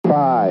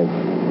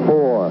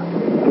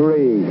3,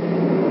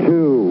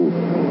 2,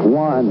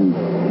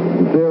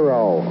 1, 0.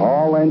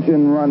 All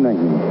engine running.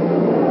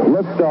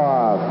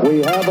 Liftoff. We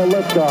have a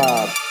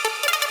liftoff.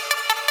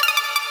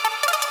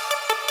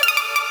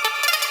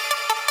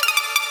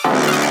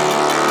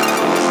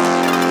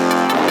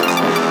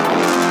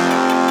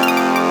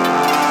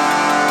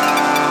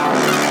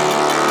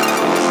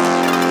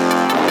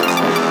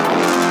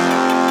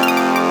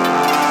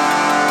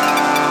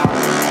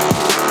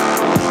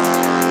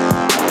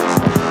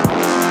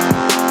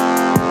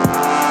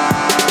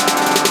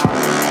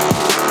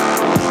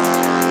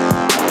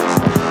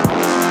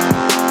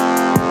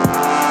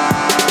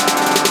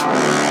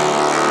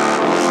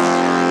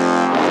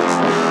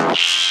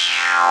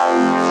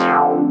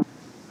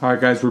 Alright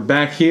guys, we're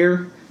back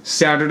here,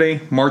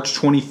 Saturday, March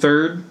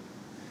 23rd.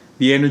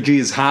 The energy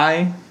is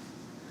high.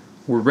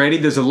 We're ready.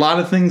 There's a lot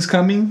of things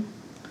coming.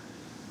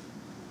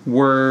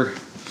 We're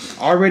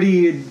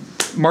already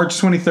March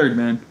 23rd,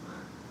 man.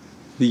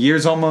 The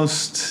year's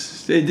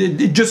almost,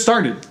 it just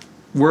started.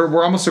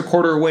 We're almost a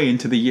quarter away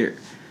into the year.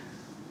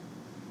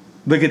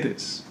 Look at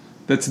this.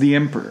 That's the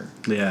Emperor.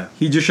 Yeah.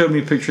 He just showed me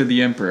a picture of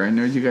the Emperor. I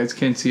know you guys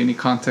can't see any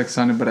context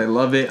on it, but I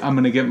love it. I'm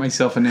going to get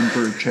myself an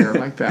Emperor chair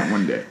like that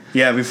one day.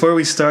 Yeah, before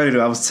we started,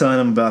 I was telling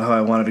him about how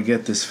I wanted to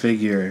get this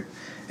figure.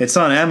 It's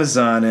on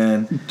Amazon,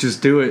 and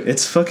just do it.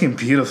 It's fucking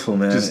beautiful,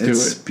 man. Just do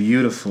it's it.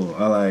 Beautiful.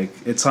 I like.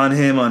 It's on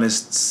him on his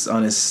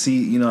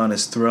seat, you know, on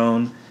his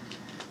throne,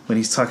 when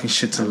he's talking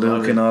shit to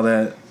Luke and all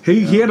that.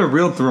 He had a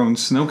real throne.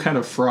 Snoke had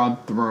a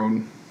fraud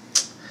throne.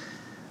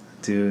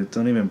 Dude,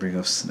 don't even bring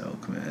up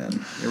Snoke,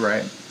 man. You're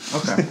right.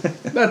 Okay.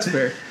 That's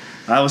fair.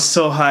 I was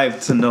so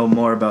hyped to know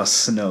more about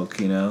Snoke,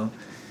 you know?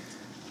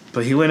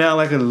 But he went out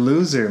like a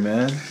loser,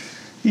 man.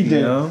 He did.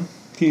 You know?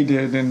 He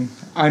did. And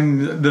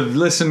the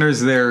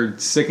listeners there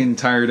sick and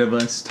tired of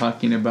us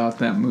talking about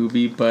that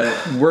movie, but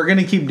we're going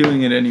to keep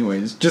doing it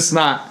anyways. Just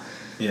not.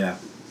 Yeah.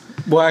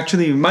 Well,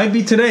 actually, it might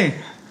be today.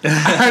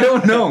 I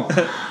don't know.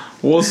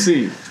 We'll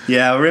see.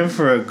 Yeah, we're in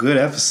for a good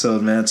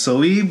episode, man. So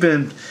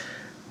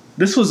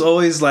this was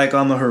always like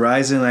on the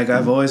horizon. Like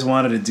I've always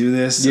wanted to do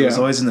this. Yeah. It was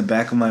always in the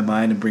back of my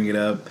mind to bring it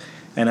up,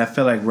 and I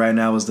feel like right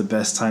now was the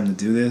best time to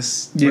do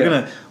this.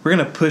 Yeah. We're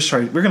gonna push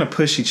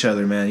each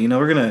other, man. You know,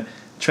 we're gonna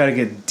try to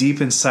get deep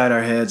inside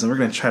our heads, and we're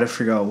gonna try to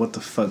figure out what the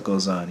fuck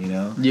goes on. You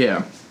know?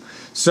 Yeah.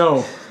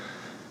 So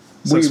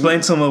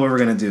explain to them what we're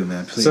gonna do,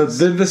 man. Please. So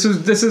this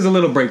is a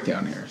little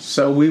breakdown here.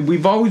 So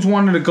we've always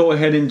wanted to go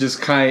ahead and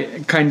just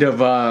kind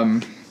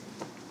of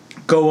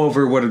go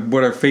over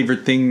what our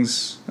favorite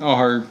things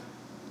are.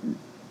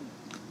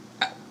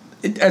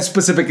 As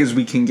specific as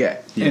we can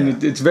get. Yeah.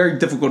 And it's very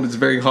difficult. It's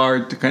very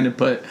hard to kind of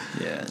put.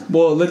 Yeah.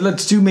 Well,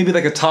 let's do maybe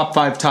like a top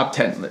 5, top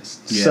 10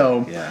 list. Yeah,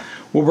 So yeah.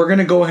 what we're going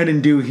to go ahead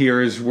and do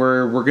here is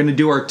we're going to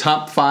do our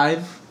top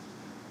 5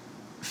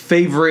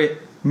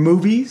 favorite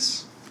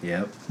movies,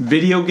 Yep.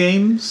 video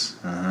games,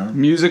 Uh-huh.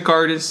 music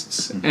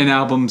artists, and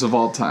albums of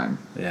all time.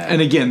 Yeah.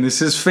 And again,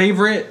 this is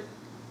favorite.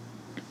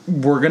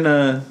 We're going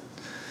to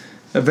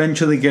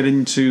eventually get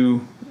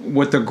into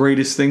what the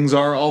greatest things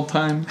are all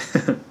time.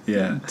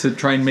 Yeah. To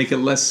try and make it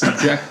less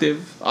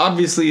subjective.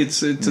 Obviously,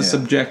 it's a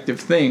subjective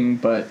thing,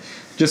 but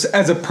just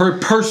as a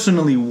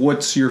personally,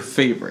 what's your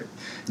favorite?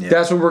 Yeah.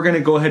 That's what we're gonna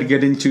go ahead and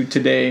get into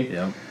today.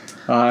 Yep.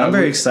 I'm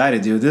very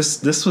excited, dude. This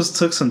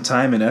took some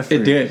time and effort.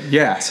 It did,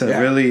 yeah, to yeah.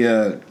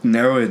 really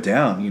narrow it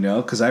down, you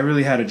know, because I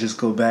really had to just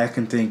go back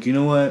and think, you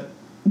know what,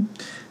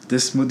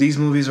 these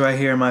movies right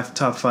here are my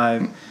top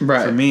 5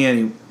 Right. for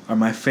me, are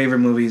my favorite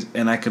movies,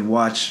 and I could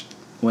watch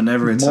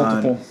whenever it's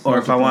on, or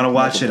if I want to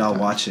watch it, I'll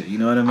watch it. You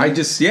know what I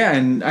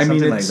mean? I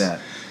mean, like that.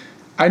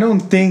 I don't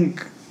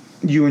think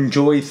you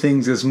enjoy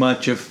things as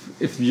much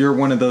if you're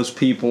one of those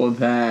people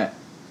that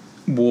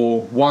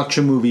will watch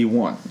a movie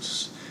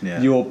once. Yeah.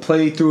 You'll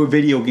play through a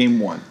video game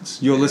once.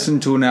 You'll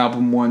listen to an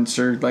album once,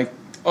 or like,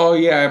 oh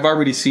yeah, I've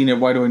already seen it.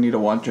 Why do I need to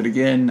watch it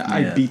again?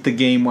 I beat the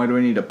game. Why do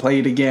I need to play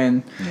it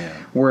again? Yeah.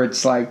 Where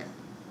it's like,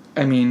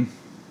 I mean,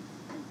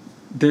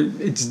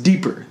 it's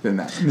deeper than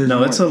that.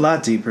 No, it's a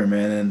lot deeper,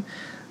 man. And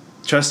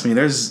trust me,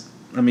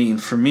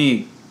 for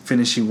me,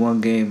 finishing one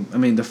game,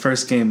 the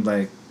first game,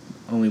 like,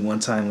 only one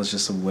time was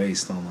just a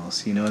waste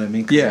almost. You know what I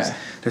mean? 'Cause Yeah.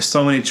 There's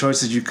so many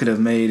choices you could have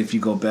made if you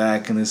go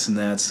back and this and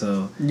that.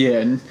 So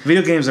yeah,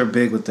 video games are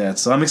big with that.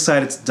 So I'm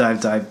excited to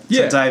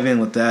dive in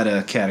with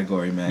that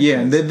category, man. Yeah,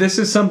 and this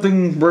is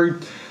something where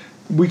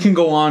we can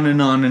go on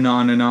and on and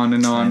on and on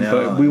and on.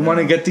 But we want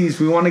to get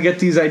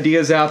these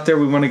ideas out there.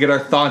 We want to get our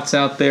thoughts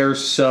out there.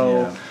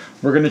 So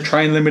we're gonna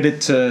try and limit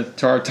it to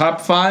our top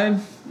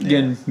 5.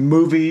 Again,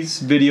 movies,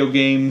 video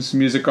games,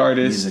 music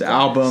artists,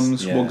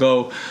 albums. Yeah. We'll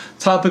go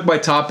topic by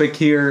topic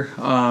here.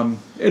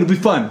 It'll be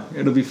fun.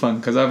 It'll be fun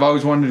because I've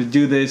always wanted to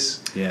do this.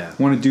 Yeah.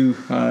 Want to do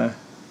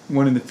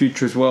one in the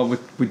future as well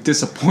with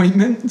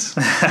disappointment.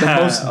 The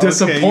most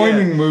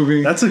disappointing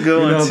movie. That's a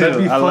good one too. That'd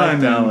be I fun. like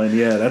that one.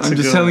 Yeah, that's. I'm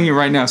just telling you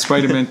right now,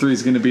 Spider-Man 3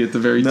 is going to be at the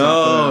very top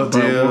of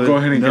that. Dude, but we'll go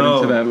ahead and get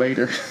into that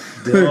later.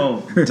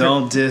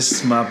 Don't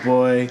diss my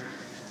boy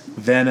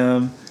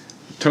Venom.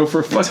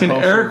 Topher fucking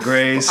Eric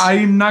Grace.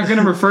 I'm not going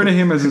to refer to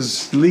him as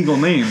his legal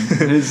name.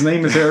 His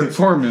name is Eric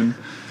Foreman.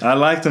 I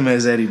liked him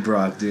as Eddie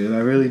Brock, dude. I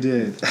really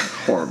did.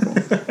 Horrible.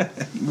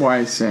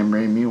 Why, Sam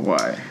Raimi?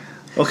 Why?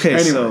 Okay,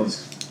 Anyways.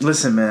 so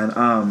listen,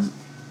 man.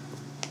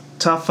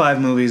 Top 5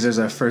 movies is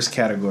our first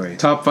category.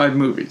 Top 5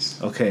 movies.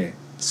 Okay.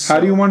 So How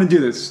do you want to do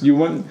this?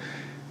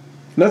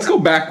 Let's go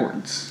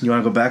backwards. You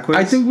want to go backwards?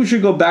 I think we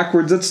should go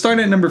backwards. Let's start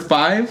at number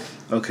 5.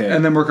 Okay.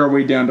 And then work our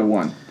way down to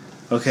 1.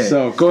 Okay.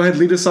 So go ahead,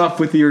 lead us off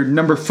with your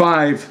number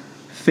 5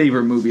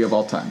 favorite movie of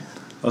all time.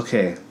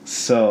 Okay.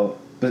 So,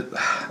 but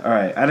all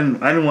right. I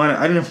didn't want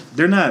to.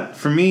 They're not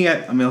for me.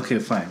 I mean, okay,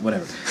 fine,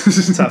 whatever.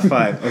 Top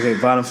 5.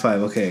 Okay, bottom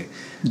 5. Okay.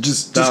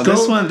 Just Now,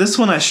 go. This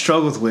one I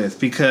struggled with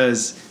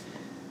because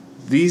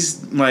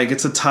these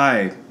it's a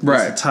tie.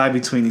 Right. It's a tie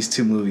between these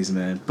two movies,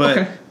 man.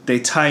 But they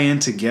tie in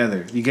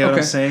together. You get what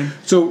I'm saying?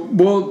 So,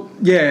 well,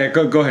 yeah,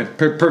 go ahead.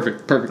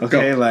 Perfect.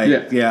 Okay, go.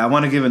 I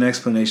want to give an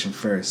explanation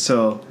first.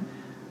 So,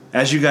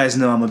 as you guys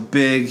know, I'm a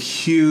big,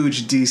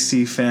 huge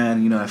DC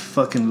fan. You know, I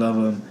fucking love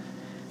them.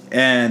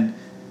 And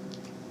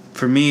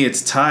for me,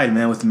 it's tied,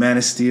 man, with Man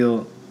of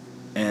Steel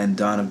and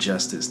Dawn of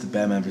Justice, the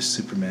Batman vs.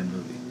 Superman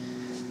movie.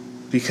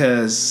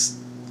 Because,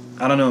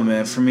 I don't know,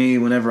 man, for me,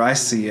 whenever I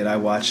see it, I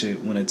watch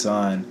it when it's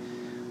on.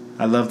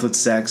 I loved what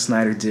Zack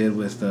Snyder did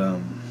with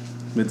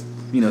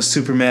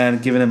Superman,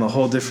 giving him a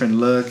whole different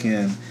look,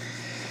 and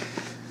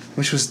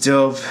which was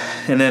dope.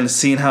 And then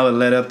seeing how it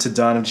led up to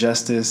Dawn of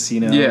Justice,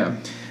 Yeah.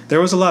 There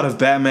was a lot of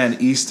Batman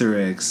Easter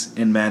eggs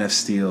in Man of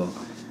Steel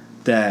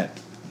that,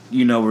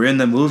 were in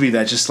the movie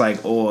that just you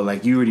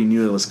already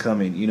knew it was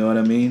coming. You know what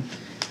I mean?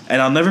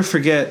 And I'll never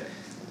forget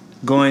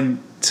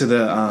going to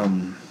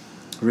the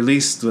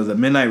the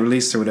midnight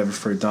release or whatever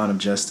for Dawn of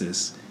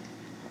Justice.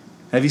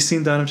 Have you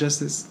seen Dawn of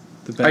Justice?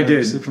 The Batman I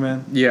did.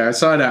 Superman? Yeah, I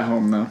saw it at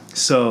home, though.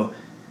 So,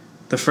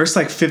 the first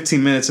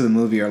 15 minutes of the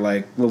movie are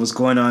what was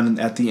going on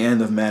at the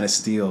end of Man of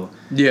Steel.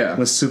 Yeah.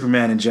 When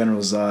Superman and General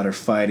Zod are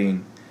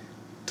fighting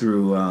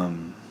through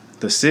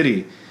the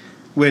city,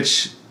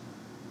 which,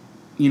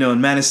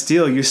 in Man of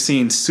Steel, you're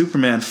seeing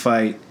Superman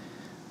fight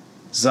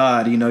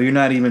Zod. You're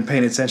not even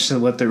paying attention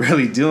to what they're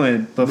really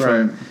doing. But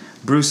from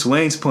Bruce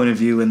Wayne's point of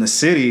view in the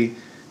city,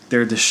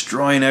 they're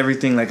destroying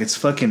everything like it's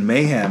fucking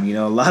mayhem.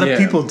 A lot of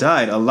people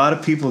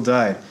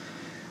died.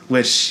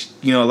 Which,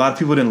 a lot of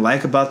people didn't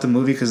like about the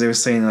movie because they were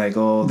saying there's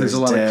a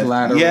lot death. of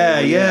collateral.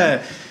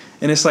 Yeah.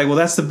 And it's well,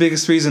 that's the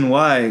biggest reason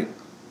why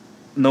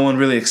no one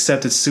really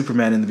accepted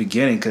Superman in the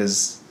beginning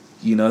because,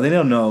 they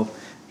don't know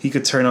he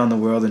could turn on the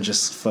world and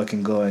just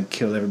fucking go and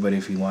kill everybody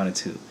if he wanted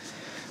to.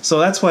 So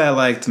that's why I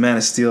liked Man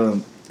of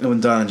Steel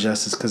and Dawn of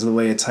Justice because of the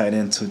way it tied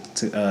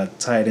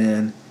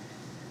in.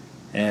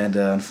 And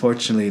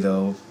unfortunately,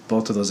 though,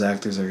 both of those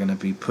actors are going to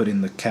be putting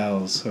the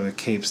cowls or the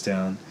capes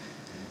down.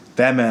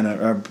 Batman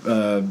or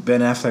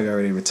Ben Affleck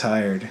already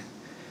retired,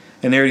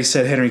 and they already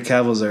said Henry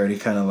Cavill's already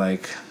kind of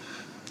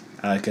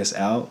I guess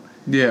out.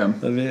 Yeah.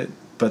 Of it,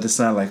 but it's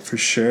not for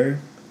sure.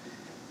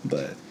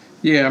 But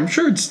yeah, I'm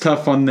sure it's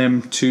tough on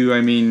them too.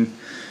 I mean,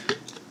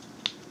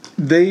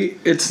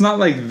 it's not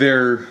like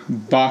they're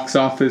box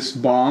office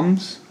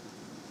bombs.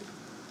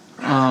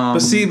 But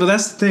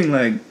that's the thing.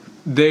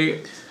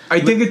 I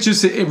think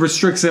it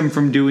restricts them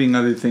from doing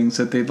other things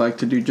that they'd like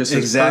to do, just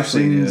as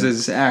persons,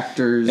 as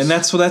actors. And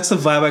that's the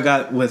vibe I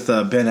got with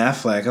Ben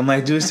Affleck. I'm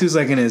dude, this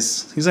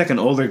dude's he's an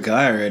older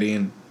guy already,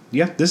 and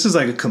this is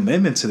a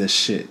commitment to this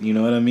shit. You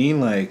know what I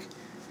mean?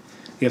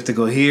 You have to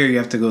go here, you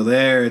have to go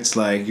there. It's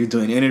you're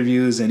doing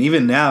interviews, and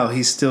even now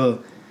he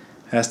still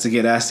has to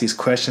get asked these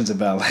questions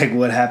about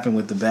what happened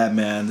with the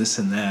Batman, this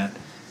and that.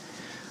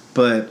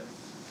 But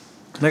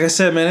like I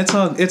said, man,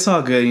 it's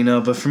all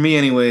good, But for me,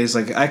 anyways,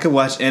 I could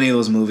watch any of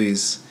those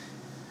movies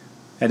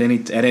at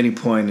any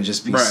point and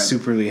just be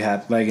superly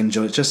happy,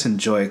 enjoy it.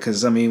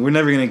 Because we're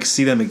never gonna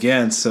see them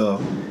again.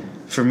 So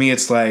for me,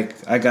 it's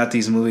I got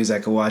these movies I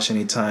could watch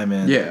anytime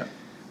and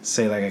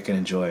say I can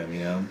enjoy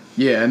them,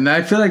 Yeah, and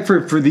I feel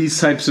for these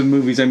types of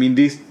movies,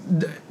 these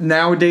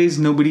nowadays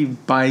nobody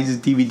buys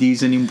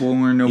DVDs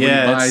anymore. Nobody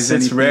buys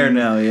anything. It's rare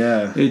now.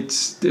 Yeah,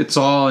 it's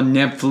all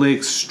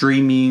Netflix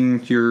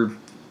streaming your.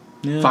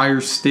 Fire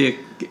Stick,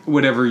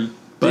 whatever.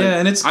 But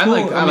and it's cool.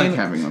 I like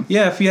having them.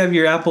 Yeah, if you have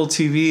your Apple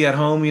TV at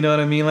home, you know what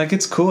I mean?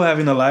 It's cool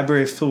having a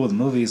library filled with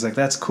movies.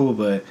 That's cool,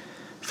 but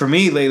for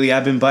me lately,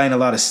 I've been buying a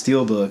lot of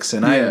Steelbooks,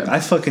 and I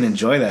fucking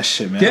enjoy that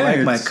shit, man. I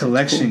like my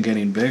collection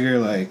getting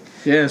bigger,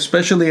 Yeah,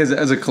 especially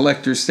as a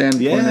collector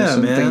standpoint. Yeah,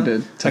 something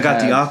man. I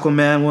got have. the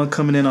Aquaman one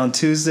coming in on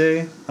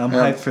Tuesday. I'm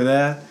hyped for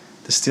that.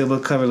 The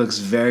Steelbook cover looks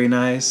very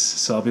nice,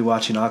 so I'll be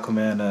watching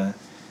Aquaman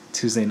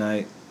Tuesday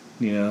night,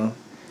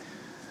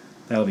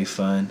 That'll be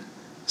fun.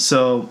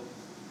 So,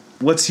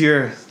 what's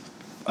your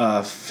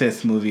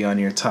fifth movie on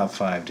your top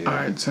 5, dude? All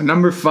right, so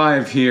number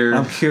 5 here.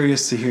 I'm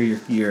curious to hear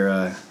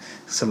your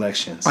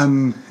selections.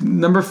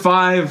 Number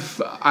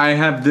 5. I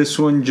have this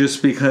one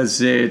just because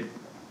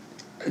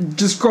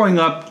just growing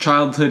up,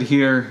 childhood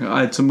here.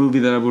 It's a movie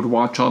that I would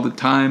watch all the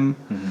time.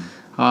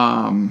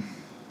 Mm-hmm.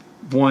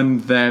 One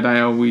that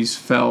I always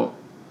felt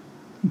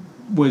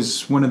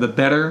was one of the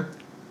better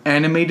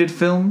animated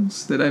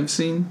films that I've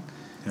seen.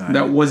 Right.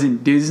 That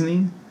wasn't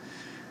Disney.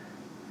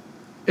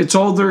 it's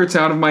older, it's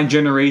out of my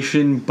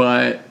generation,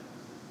 but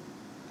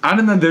I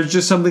don't know, there's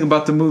just something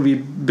about the movie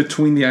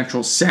between the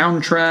actual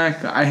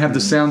soundtrack. I have the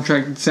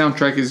soundtrack. The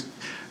soundtrack is,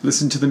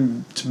 listen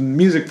to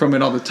music from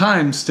it all the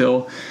time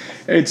still.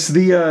 It's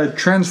the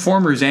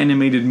Transformers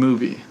animated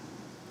movie.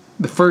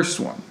 The first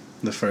one.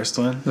 The first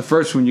one? The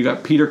first one. You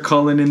got Peter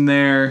Cullen in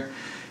there.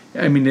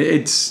 I mean,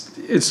 it's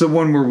the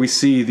one where we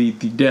see the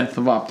death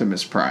of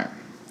Optimus Prime.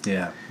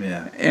 Yeah,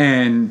 yeah.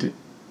 And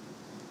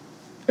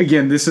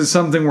again, this is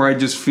something where I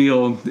just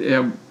feel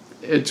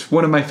it's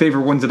one of my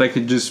favorite ones that I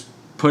could just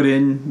put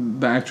in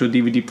the actual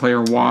DVD player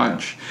and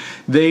watch. Yeah.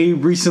 They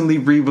recently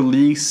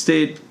re-released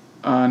it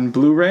on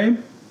Blu-ray,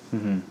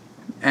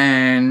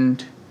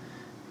 and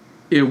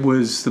it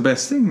was the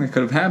best thing that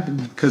could have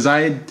happened, because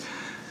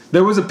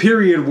there was a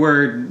period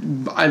where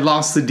I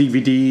lost the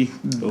DVD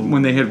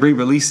when they had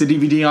re-released the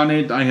DVD on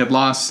it. I had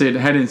lost it,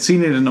 hadn't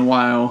seen it in a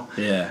while.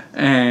 Yeah.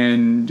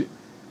 And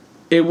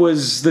it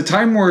was the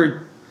time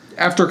where,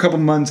 after a couple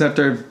months,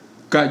 after I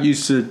got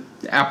used to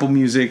Apple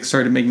Music,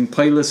 started making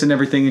playlists and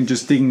everything, and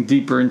just digging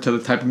deeper into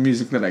the type of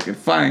music that I could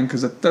find,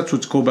 because that's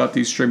what's cool about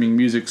these streaming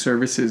music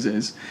services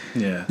is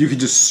you could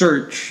just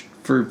search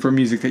for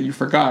music that you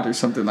forgot or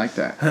something like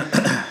that.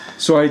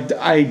 So I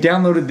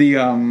downloaded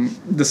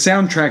the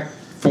soundtrack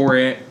for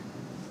it,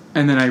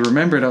 and then I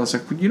remembered, I was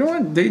like, you know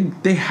what,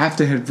 they have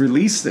to have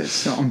released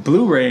this on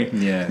Blu-ray.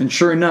 Yeah. And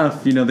sure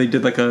enough, they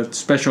did like a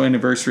special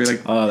anniversary,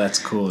 like, oh, that's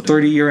cool, dude.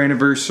 30-year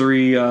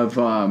anniversary of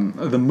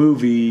the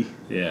movie.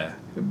 Yeah.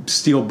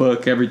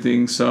 Steelbook,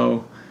 everything.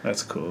 So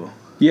that's cool.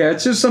 Yeah,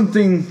 it's just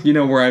something,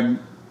 where I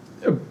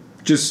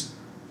just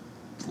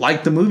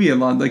like the movie a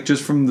lot, like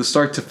just from the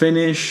start to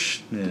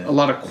finish. Yeah. A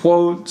lot of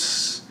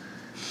quotes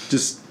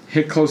just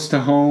hit close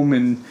to home.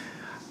 And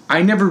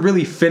I never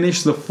really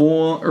finished the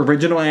full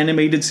original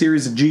animated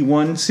series, the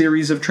G1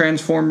 series of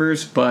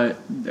Transformers, but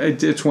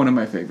it's one of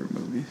my favorite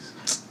movies.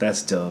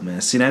 That's dope,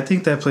 man. See, and I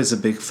think that plays a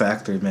big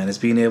factor, man. Is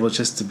being able to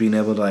just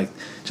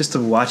to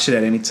watch it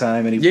at any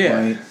time, any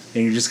point,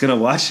 and you're just gonna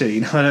watch it.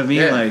 You know what I mean?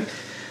 Yeah. Like,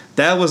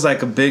 that was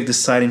like a big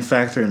deciding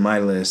factor in my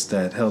list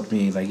that helped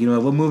me. Like,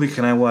 what movie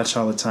can I watch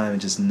all the time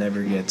and just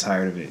never get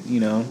tired of it?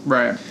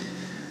 Right.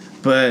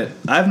 But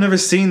I've never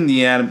seen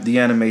the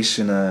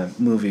animation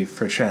movie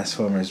for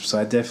Transformers, so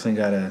I definitely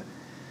gotta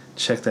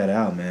check that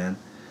out, man.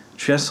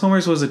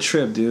 Transformers was a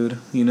trip, dude.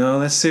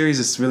 That series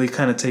is really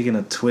kind of taking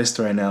a twist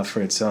right now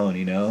for its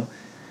own,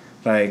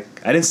 Like,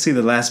 I didn't see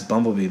the last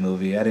Bumblebee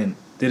movie. I didn't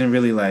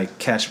really, like,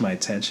 catch my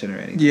attention or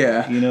anything.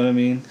 Yeah. You know what I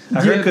mean?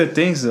 I heard good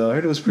things, though. I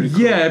heard it was pretty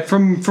cool. Yeah,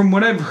 from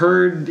what I've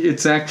heard,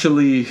 it's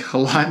actually a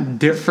lot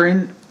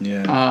different.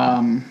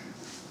 Yeah.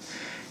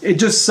 It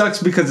just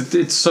sucks because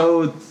it's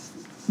so...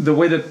 The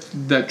way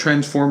that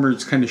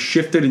Transformers kind of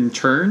shifted and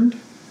turned.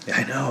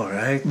 I know,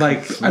 right?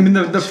 Like, I mean,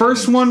 the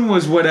first one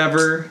was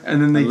whatever,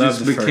 and then they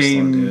just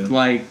became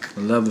like...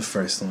 I love the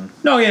first one.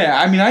 No,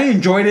 yeah, I mean, I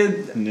enjoyed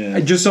it. Yeah.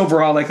 Just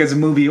overall, like, as a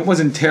movie, it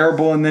wasn't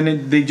terrible, and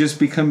then they just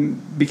became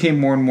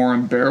more and more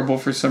unbearable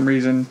for some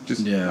reason.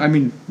 I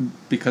mean,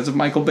 because of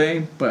Michael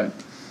Bay, but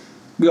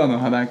we all know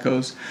how that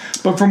goes.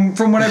 But from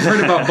what I've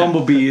heard about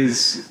Bumblebee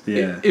is,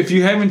 if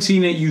you haven't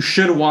seen it, you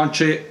should watch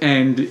it,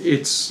 and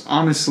it's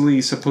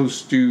honestly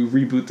supposed to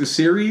reboot the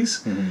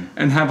series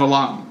and have a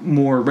lot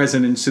more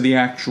resonance to the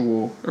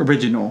actual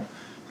original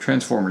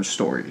Transformers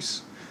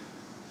stories.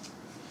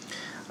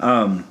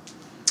 What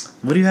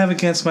do you have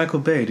against Michael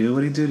Bay, dude?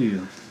 What did he do to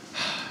you?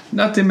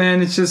 Nothing,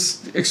 man. It's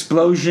just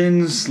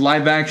explosions,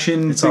 live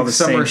action, it's big all the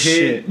summer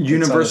same hit,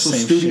 Universal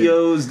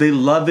Studios. They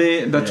love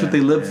it. That's what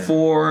they live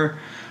for.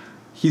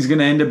 He's going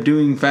to end up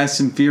doing Fast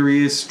and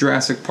Furious,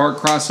 Jurassic Park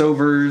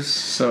crossovers.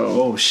 So,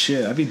 oh,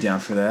 shit. I'd be down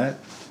for that.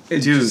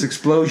 It's just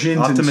explosions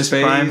Optimus in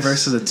space. Prime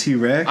versus a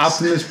T-Rex.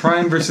 Optimus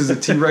Prime versus a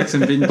T-Rex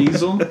and Vin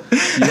Diesel. You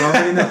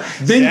already know.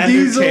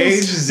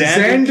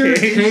 Xander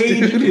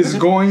Cage is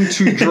going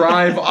to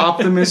drive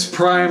Optimus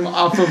Prime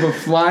off of a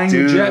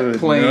flying jet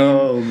plane.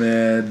 No,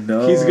 man,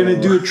 no. He's going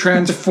to do a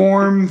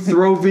transform,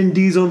 throw Vin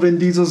Diesel. Vin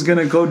Diesel's going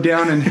to go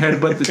down and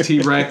headbutt the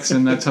T-Rex,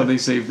 and that's how they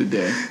save the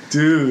day.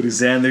 Dude,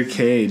 Xander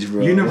Cage,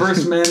 bro.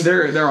 Universe, man,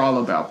 they're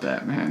all about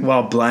that, man.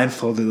 While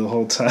blindfolded the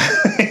whole time.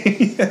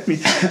 I mean,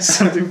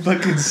 something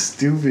fucking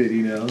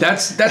stupid,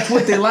 That's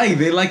what they like.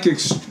 They like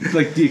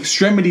the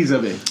extremities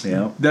of it.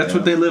 Yeah. That's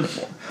what they live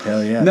for.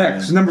 Hell yeah.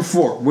 Next, man. number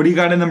 4. What do you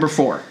got in number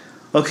 4?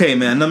 Okay,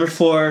 man, number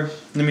 4.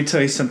 Let me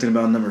tell you something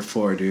about number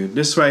 4, dude.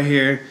 This right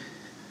here,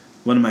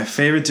 one of my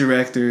favorite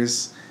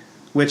directors,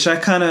 which I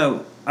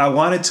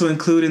wanted to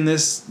include in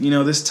this,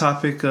 this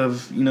topic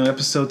of,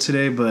 episode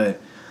today,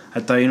 but I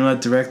thought,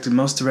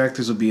 most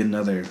directors would be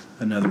another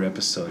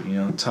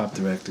episode, top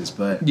directors.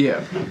 But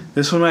yeah,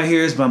 this one right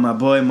here is by my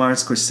boy Martin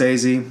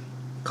Scorsese,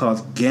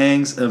 called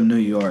Gangs of New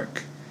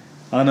York.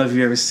 I don't know if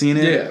you've ever seen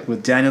it. Yeah.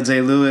 With Daniel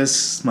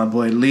Day-Lewis, my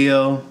boy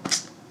Leo,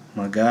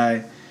 my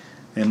guy,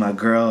 and my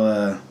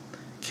girl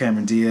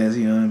Cameron Diaz.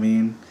 You know what I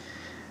mean?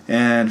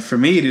 And for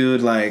me,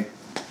 dude, like,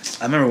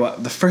 I remember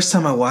the first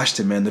time I watched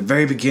it, man. The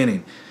very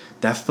beginning,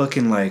 that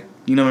fucking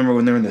remember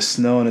when they're in the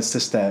snow and it's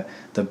just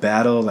the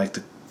battle, like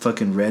the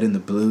fucking red and the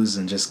blues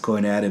and just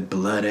going at it,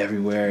 blood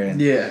everywhere,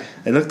 and Yeah.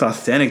 it looked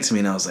authentic to me,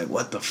 and I was like,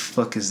 what the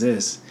fuck is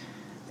this?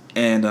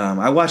 And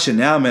I watch it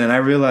now, man, and I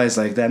realize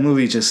like that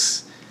movie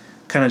just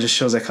kind of just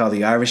shows like how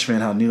the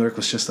Irishman, how New York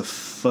was just a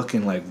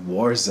fucking like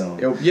war zone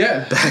back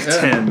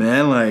then,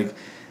 man. Like,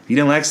 if you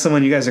didn't like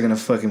someone, you guys are gonna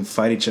fucking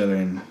fight each other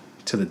and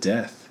to the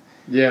death.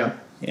 Yeah.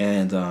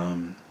 And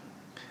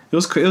it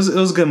was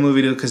a good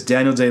movie, dude, because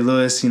Daniel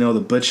Day-Lewis, you know, the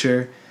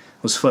Butcher,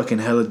 was fucking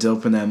hella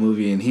dope in that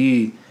movie, and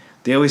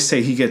they always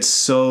say he gets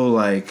so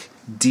like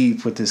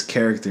deep with his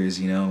characters,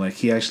 you know, like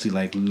he actually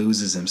like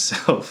loses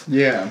himself.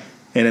 Yeah.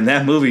 And in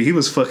that movie, he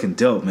was fucking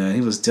dope, man.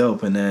 He was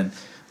dope. And then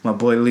my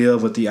boy Leo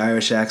with the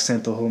Irish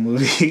accent the whole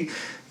movie,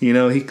 you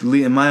know,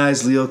 in my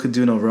eyes, Leo could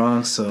do no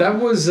wrong. So that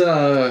was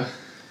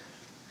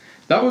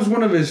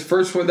one of his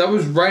first one. That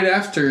was right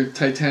after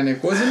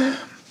Titanic, wasn't it?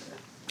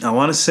 I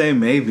want to say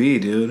maybe,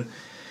 dude,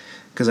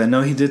 because I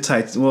know he did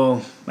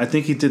Well, I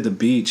think he did The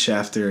Beach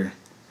after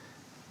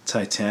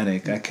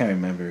Titanic. I can't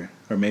remember,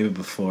 or maybe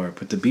before.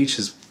 But The Beach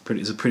is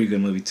a pretty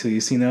good movie too.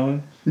 You seen that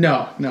one?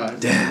 No, I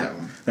didn't see Damn, that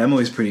one. that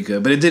movie's pretty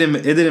good, but it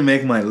didn't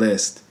make my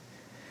list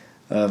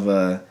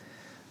of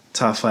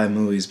top 5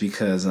 movies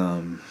because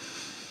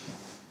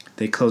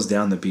they closed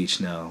down The Beach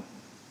now.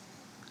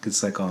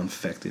 It's like all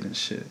infected and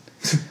shit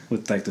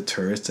with like the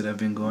tourists that have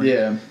been going.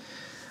 Yeah.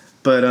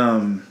 But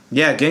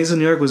yeah, Gangs of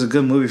New York was a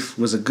good movie.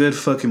 Was a good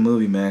fucking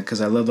movie, man.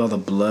 Because I loved all the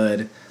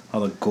blood,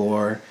 all the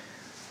gore,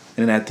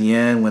 and then at the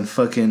end when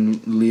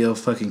fucking Leo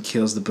fucking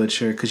kills the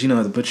Butcher, because you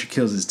know the Butcher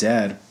kills his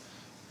dad,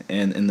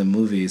 and in the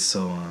movie,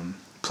 so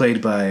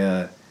played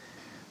by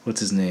what's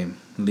his name,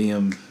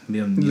 Liam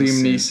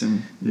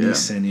Neeson.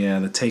 Neeson, yeah,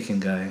 the Taken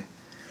guy.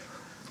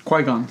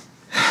 Qui-Gon.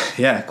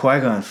 Yeah,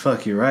 Qui-Gon.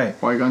 Fuck, you're right.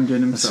 Qui-Gon did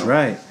himself.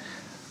 That's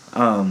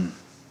right.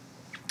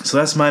 So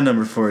that's my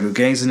number 4. The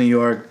Gangs of New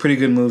York, pretty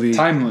good movie.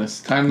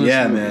 Timeless. Yeah,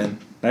 movie. man.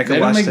 They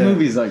don't make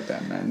movies like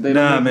that, man.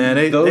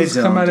 Those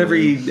come out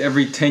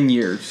every 10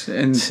 years,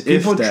 and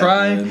people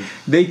try. Man.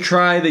 They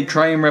try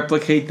and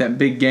replicate that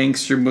big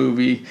gangster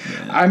movie.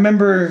 Yeah. I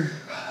remember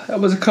that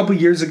was a couple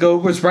years ago.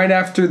 It was right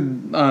after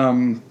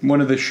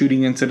one of the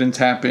shooting incidents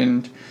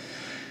happened.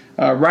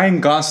 Ryan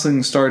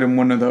Gosling starred in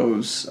one of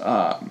those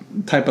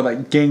type of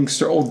like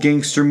old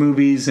gangster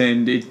movies,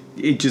 and it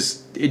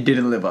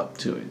didn't live up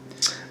to it.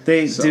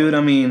 Dude,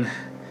 I mean,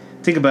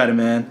 think about it,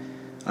 man.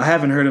 I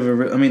haven't heard of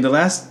the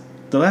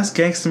last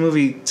gangster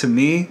movie to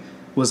me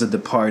was The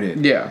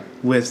Departed. Yeah.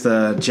 With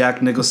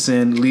Jack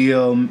Nicholson,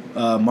 Leo,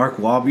 Mark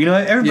Wahlberg. You know,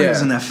 everybody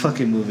was in that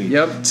fucking movie.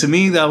 Yep. To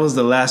me, that was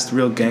the last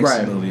real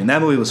gangster movie, and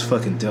that movie was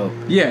fucking dope.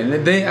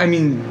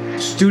 Yeah,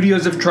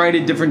 studios have tried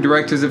it, different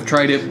directors have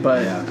tried it,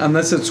 but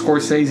unless it's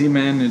Scorsese,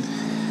 man.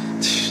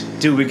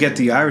 Dude, we get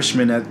The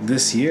Irishman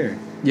this year.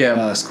 Yeah.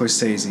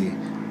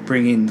 Scorsese.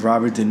 Bringing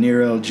Robert De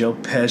Niro, Joe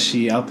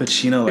Pesci, Al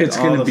Pacino, like it's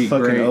all the be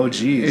fucking great.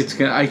 OGs.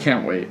 I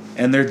can't wait.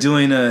 And they're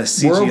doing a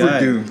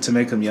CGI to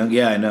make them young.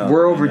 Yeah, I know.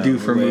 We're overdue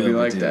for a movie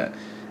like that.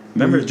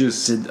 Remember, De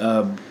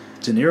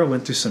Niro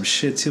went through some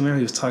shit too. Remember,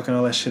 he was talking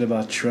all that shit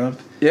about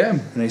Trump. Yeah.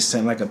 And they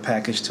sent like a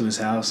package to his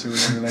house or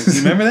whatever. Like,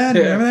 you remember that?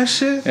 Yeah. You remember that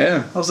shit?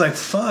 Yeah. I was like,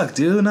 fuck,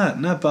 dude,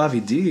 not Bobby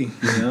D.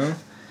 You know.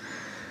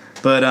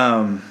 But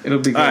it'll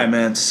be good. All right,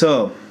 man.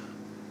 So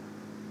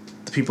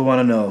the people want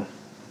to know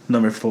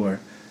number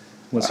 4.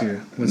 What's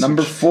your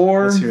number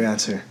 4? What's your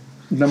answer?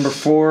 Number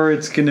 4,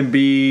 it's gonna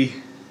be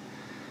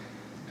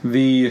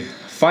the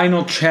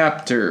final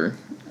chapter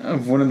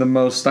of one of the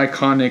most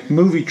iconic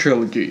movie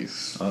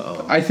trilogies.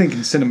 I think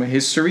in cinema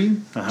history,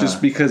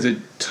 just because it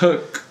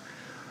took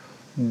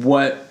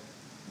what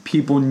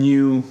people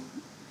knew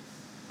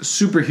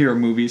superhero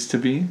movies to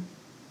be,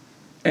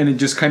 and it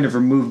just kind of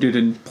removed it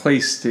and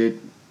placed it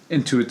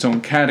into its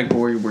own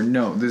category. Where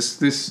no,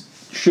 this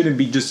shouldn't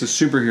be just a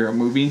superhero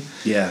movie.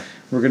 Yeah.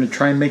 We're going to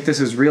try and make this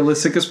as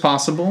realistic as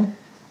possible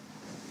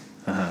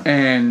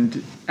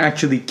and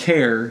actually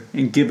care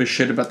and give a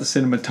shit about the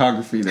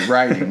cinematography, the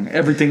writing,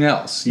 everything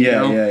else.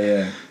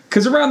 Yeah.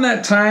 Because around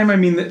that time, I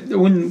mean,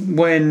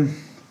 when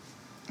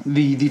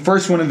the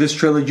first one of this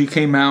trilogy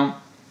came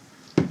out,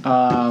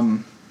 I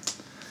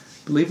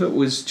believe it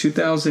was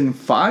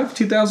 2005,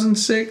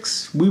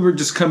 2006, we were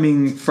just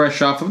coming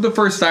fresh off of the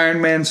first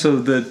Iron Man, so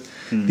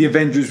the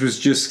Avengers was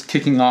just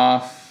kicking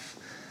off.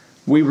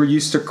 We were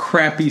used to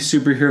crappy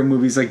superhero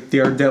movies like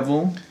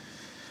Daredevil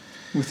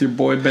with your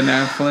boy Ben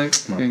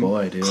Affleck. My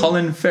boy, dude.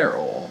 Colin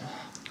Farrell.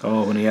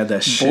 Oh, when he had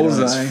that shit on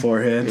his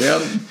forehead.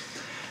 Yep.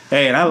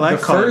 Hey, and I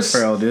like Colin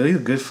Farrell, dude. He's a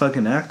good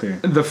fucking actor.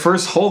 The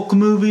first Hulk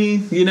movie,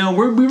 we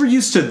were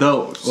used to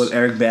those. With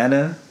Eric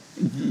Bana?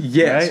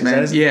 Yes, right?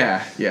 Man.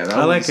 Yeah.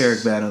 I like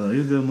Eric Bana, though.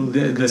 He's a good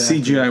movie. The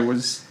CGI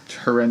was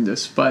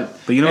horrendous, but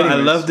you know what? I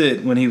loved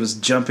it when he was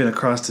jumping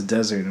across the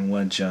desert in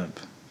one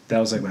jump. That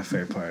was like my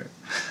favorite part,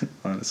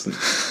 honestly.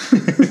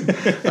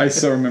 I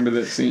still remember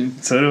that scene.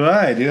 So do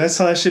I, dude. I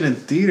saw that shit in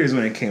theaters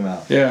when it came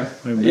out. Yeah.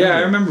 I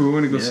remember we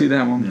went to go see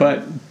that one. Yeah.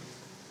 But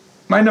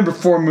my number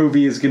 4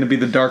 movie is going to be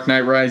The Dark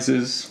Knight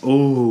Rises.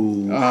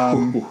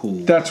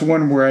 Oh. That's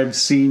one where I've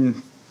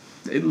seen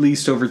at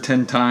least over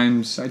 10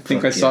 times. I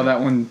think I saw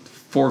that one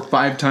 4 or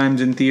 5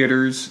 times in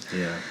theaters.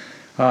 Yeah.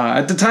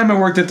 At the time I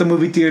worked at the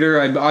movie theater,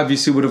 I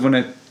obviously would have want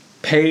to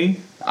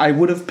pay. I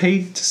would have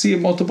paid to see it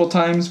multiple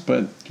times,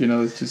 but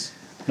it's just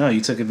no.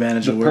 You took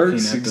advantage the of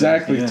perks. working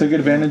Exactly, took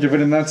advantage of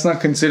it, and that's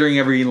not considering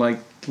every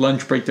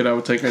lunch break that I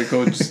would take. I'd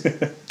go just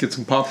get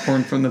some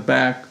popcorn from the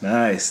back.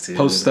 Nice, dude.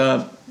 Post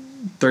up,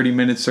 30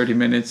 minutes.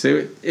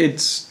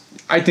 It's.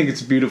 I think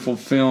it's a beautiful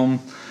film.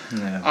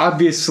 Yeah.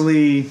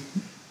 Obviously,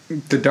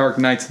 The Dark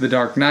Knight's The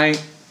Dark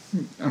Knight.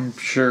 I'm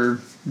sure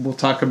we'll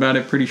talk about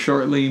it pretty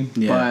shortly.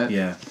 Yeah, but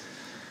yeah.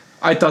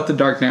 I thought The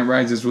Dark Knight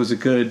Rises was a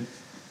good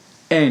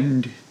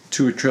end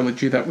to a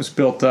trilogy that was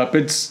built up.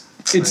 It's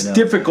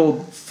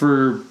difficult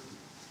for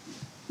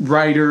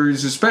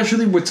writers,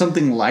 especially with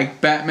something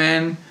like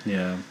Batman,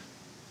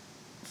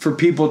 for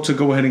people to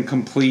go ahead and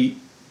complete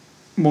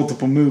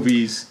multiple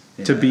movies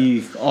to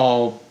be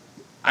all,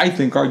 I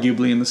think,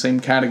 arguably in the same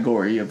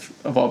category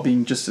of all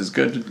being just as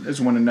good as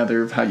one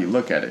another of how you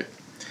look at it.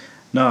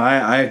 No,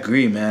 I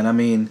agree, man. I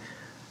mean,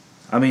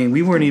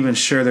 we weren't even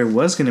sure there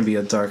was going to be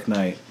a Dark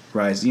Knight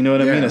Rise. You know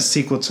what I mean? A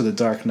sequel to The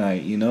Dark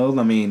Knight,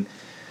 I mean,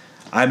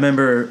 I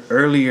remember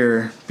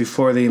earlier,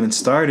 before they even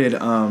started,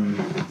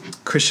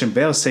 Christian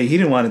Bale say he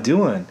didn't want to do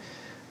one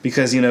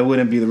because, it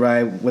wouldn't be the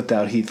right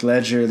without Heath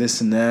Ledger, this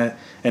and that.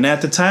 And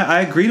at the time,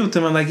 I agreed with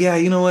him. I'm like, yeah,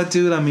 you know what,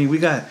 dude? I mean, we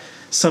got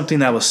something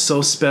that was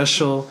so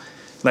special.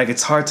 Like,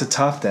 it's hard to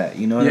top that,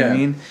 you know what I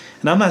mean?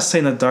 And I'm not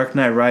saying that Dark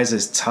Knight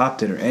Rises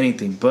topped it or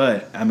anything,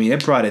 but, I mean,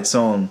 it brought its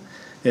own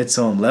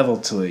level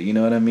to it, you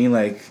know what I mean?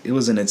 Like, it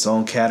was in its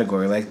own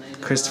category.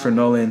 Like, Christopher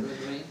Nolan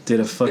did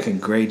a fucking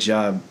great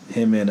job.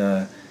 Him and,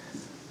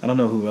 I don't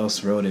know who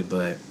else wrote it,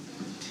 but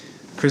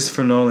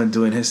Christopher Nolan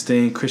doing his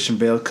thing, Christian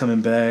Bale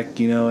coming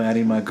back,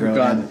 adding my girl,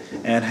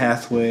 Anne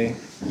Hathaway,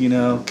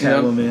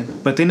 Catwoman. Yep.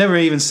 But they never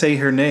even say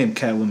her name,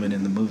 Catwoman,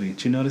 in the movie.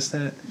 Did you notice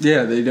that?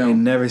 Yeah, they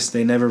don't.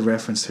 They never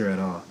reference her at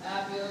all.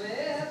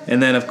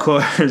 And then, of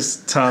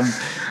course, Tom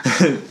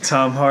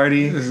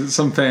Hardy.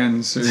 Some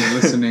fans are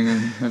listening and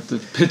have to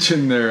pitch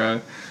in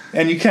their...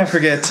 And you can't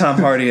forget Tom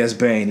Hardy as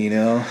Bane,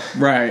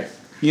 Right.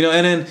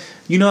 And then,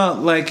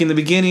 like in the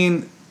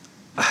beginning,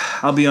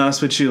 I'll be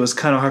honest with you, it was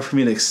kind of hard for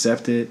me to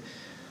accept it.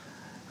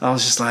 I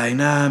was just like,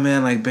 nah,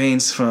 man, like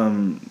Bane's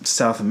from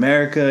South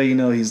America,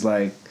 he's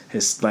like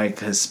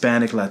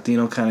Hispanic,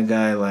 Latino kind of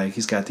guy, like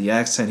he's got the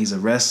accent, he's a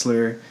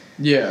wrestler.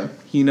 Yeah.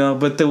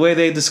 But the way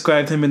they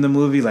described him in the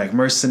movie, like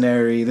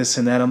mercenary, this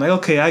and that, I'm like,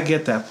 okay, I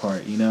get that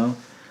part,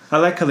 I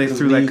like how they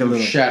threw like a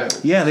little shadow.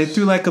 Yeah, they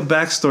threw like a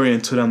backstory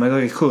into it. I'm like,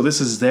 okay, cool, this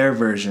is their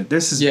version.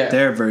 This is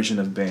their version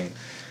of Bane.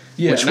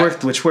 Yeah,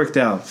 which worked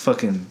out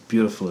fucking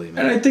beautifully,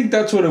 man. And I think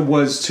that's what it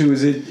was too.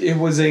 Is it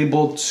was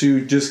able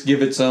to just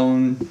give its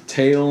own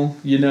tale,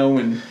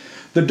 and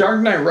The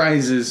Dark Knight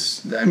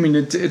Rises. I mean,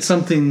 it's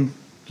something.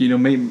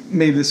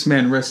 May this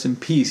man rest in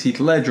peace. Heath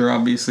Ledger,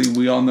 obviously,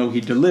 we all know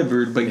he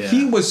delivered, but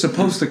he was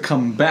supposed to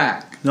come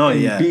back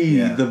and be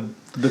the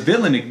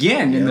villain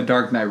again in The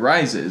Dark Knight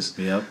Rises.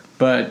 Yep.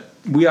 But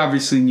we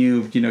obviously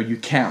knew, you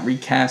can't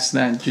recast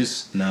that.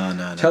 Just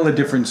tell a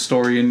different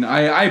story. And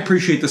I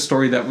appreciate the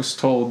story that was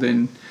told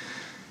and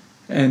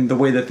the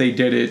way that they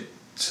did it.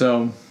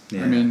 So,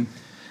 I mean,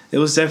 it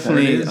was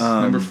definitely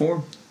number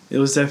 4. It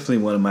was definitely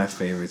one of my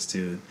favorites,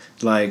 dude.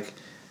 Like,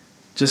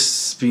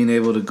 just being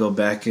able to go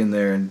back in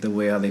there and the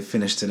way how they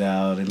finished it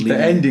out and the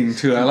ending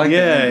too. I like.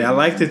 Yeah, I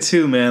liked it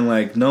too, man.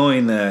 Like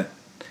knowing that,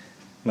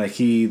 like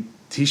he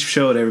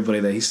showed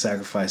everybody that he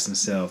sacrificed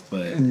himself.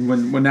 But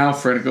and when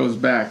Alfred goes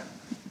back,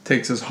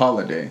 takes his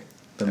holiday,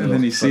 and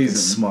then he sees him,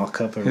 small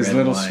cup of his red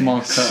little wine.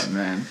 small cup,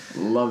 man,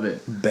 love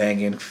it.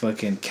 Banging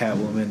fucking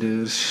Catwoman,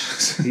 dude.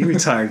 He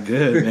retired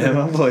good, man.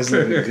 My boy's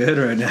looking good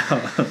right now,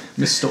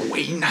 Mr.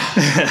 Wayne.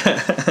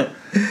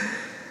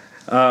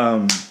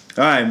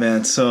 All right,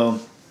 man.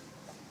 So,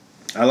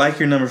 I like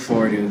your number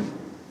 4, dude.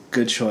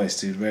 Good choice,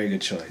 dude. Very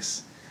good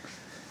choice.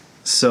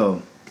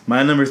 So,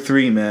 my number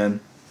 3,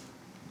 man.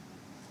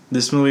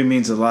 This movie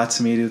means a lot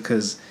to me, dude,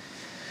 because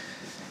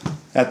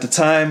at the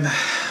time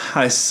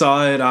I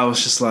saw it, I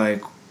was just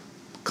like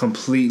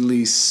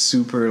completely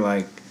super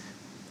like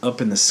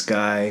up in the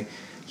sky,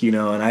 and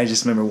I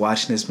just remember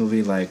watching this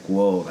movie like,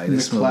 whoa, like in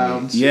this the movie.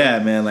 Clouds. Yeah,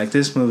 man, like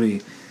this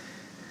movie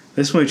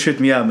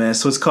tripped me out, man.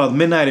 So it's called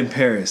Midnight in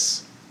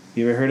Paris.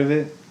 You ever heard of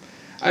it?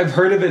 I've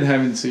heard of it,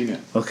 haven't seen it.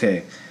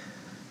 Okay.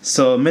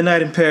 So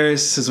Midnight in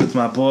Paris is with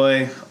my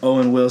boy,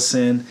 Owen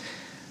Wilson.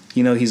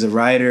 He's a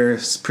writer,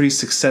 pretty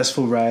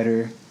successful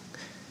writer.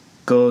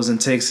 Goes and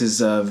takes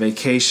his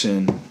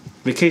vacation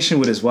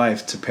with his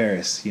wife to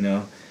Paris,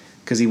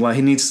 because he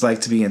needs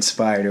like to be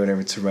inspired or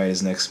whatever to write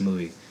his next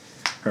movie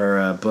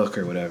or book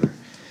or whatever.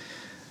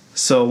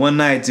 So one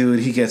night, dude,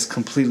 he gets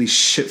completely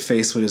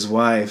shit-faced with his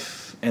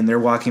wife, and they're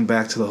walking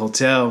back to the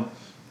hotel.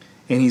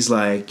 And he's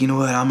like, you know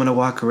what, I'm going to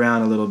walk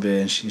around a little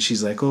bit. And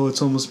she's like, oh, it's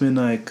almost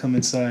midnight, come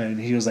inside. And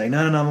he was like,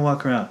 no, I'm going to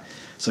walk around.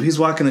 So he's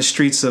walking the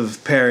streets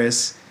of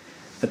Paris.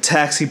 A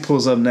taxi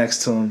pulls up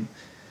next to him.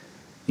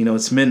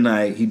 It's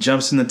midnight. He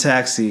jumps in the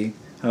taxi.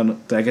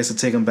 I guess to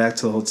take him back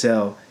to the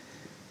hotel.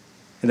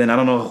 And then I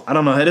don't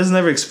know. It doesn't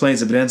ever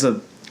explains it, but it ends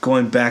up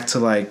going back to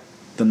like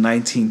the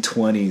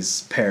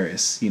 1920s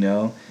Paris, you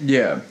know?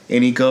 Yeah.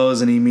 And he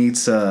goes and he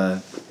meets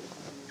all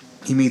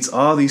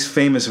these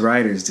famous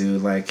writers,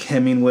 dude, like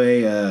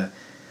Hemingway,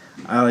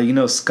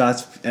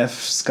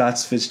 Scott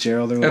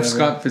Fitzgerald or whatever. F.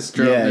 Scott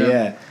Fitzgerald.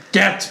 Yeah.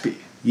 Gatsby.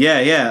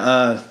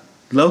 Yeah.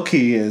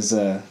 Loki is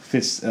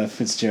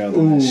Fitzgerald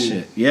and that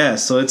shit. Yeah,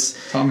 so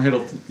it's Tom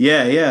Hiddleston.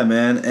 Yeah,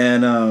 man.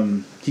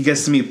 And he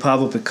gets to meet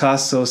Pablo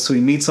Picasso, so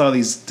he meets all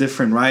these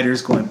different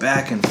writers going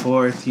back and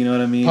forth, you know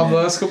what I mean?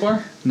 Pablo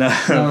Escobar? No,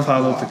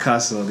 Pablo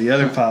Picasso, the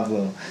other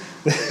Pablo.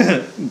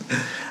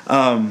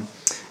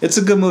 It's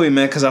a good movie,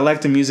 man, because I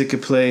like the music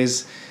it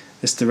plays.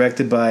 It's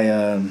directed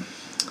by,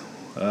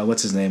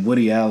 what's his name?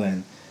 Woody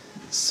Allen.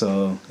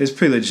 So it's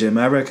pretty legit,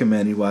 man. I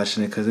recommend you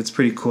watching it because it's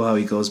pretty cool how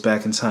he goes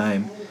back in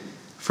time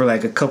for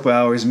like a couple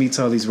hours, meets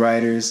all these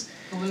writers.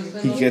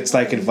 He gets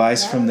like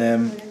advice from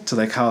them to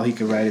like how he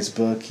could write his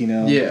book, you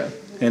know? Yeah.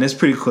 And it's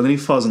pretty cool. Then he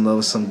falls in love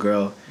with some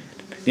girl.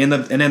 And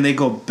then they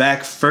go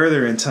back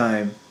further in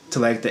time to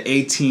like the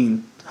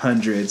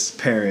 1800s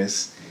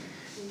Paris.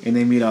 And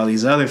they meet all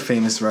these other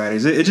famous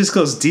writers. It just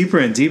goes deeper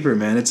and deeper,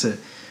 man. It's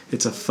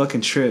a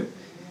fucking trip.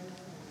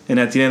 And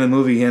at the end of the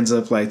movie, he ends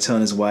up like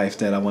telling his wife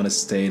that I want to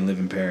stay and live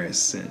in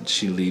Paris, and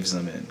she leaves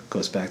him and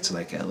goes back to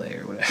like LA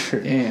or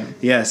whatever. Damn.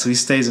 Yeah, so he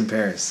stays in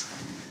Paris,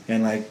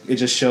 and like it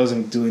just shows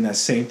him doing that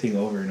same thing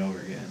over and over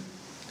again.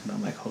 And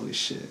I'm like, holy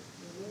shit!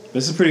 But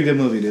it's a pretty good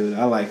movie, dude.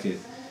 I like it.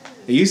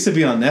 It used to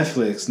be on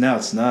Netflix, now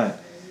it's not.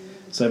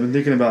 So I've been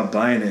thinking about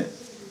buying it.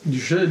 You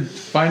should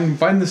find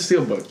the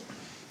steelbook.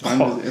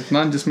 If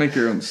not, just make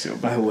your own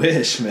steelbook. I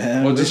wish,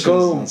 man. We'll just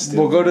go.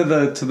 We'll go to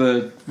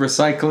the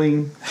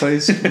recycling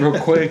place real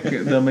quick.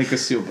 They'll make a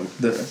steelbook.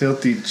 The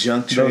filthy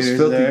junk traders. Those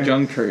filthy there.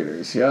 junk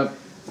traders. Yep.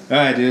 All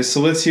right, dude. So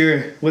what's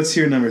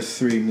your number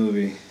 3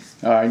 movie?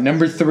 All right,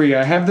 number 3.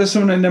 I have this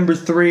one at number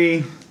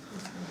 3.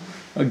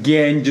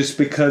 Again, just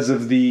because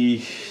of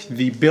the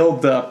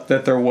build up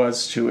that there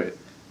was to it.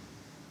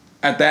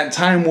 At that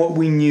time, what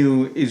we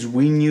knew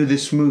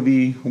this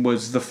movie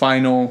was the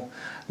final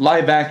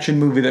live action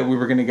movie that we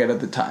were going to get at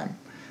the time.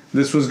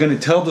 This was going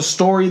to tell the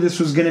story. This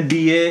was going to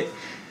be it.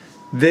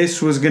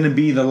 This was going to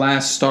be the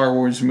last Star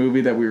Wars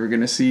movie that we were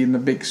going to see in the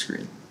big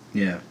screen.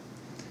 Yeah.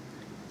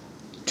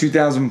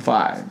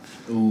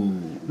 2005. Ooh.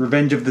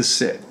 Revenge of the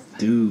Sith.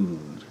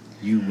 Dude,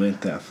 you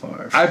went that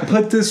far. I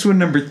put this one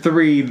number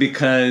 3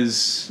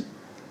 because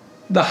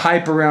the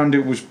hype around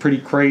it was pretty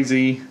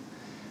crazy.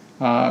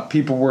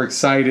 People were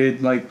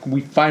excited. Like, we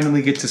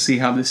finally get to see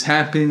how this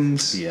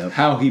happens. Yep.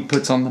 How he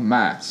puts on the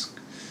mask.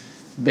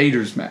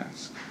 Vader's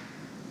mask.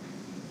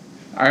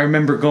 I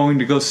remember going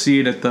to go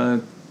see it at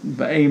the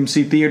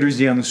AMC theaters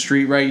down the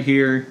street right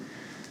here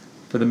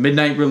for the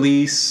midnight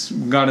release.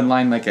 Got in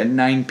line like at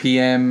 9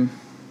 p.m.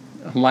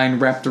 A line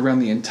wrapped around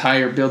the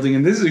entire building.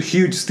 And this is a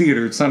huge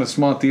theater. It's not a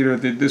small theater.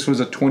 This was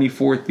a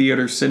 24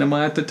 theater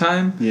cinema at the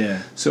time.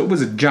 Yeah. So it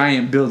was a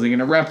giant building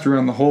and it wrapped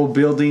around the whole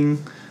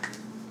building.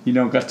 You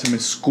know, got to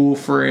miss school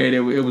for it.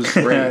 It was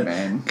great,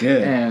 man.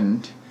 Good.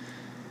 And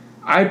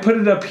I put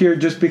it up here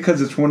just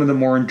because it's one of the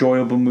more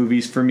enjoyable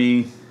movies for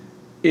me.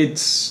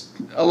 It's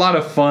a lot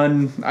of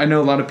fun. I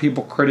know a lot of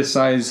people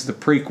criticize the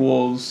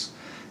prequels,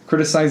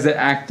 criticize the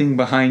acting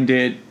behind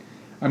it.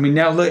 I mean,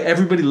 now look,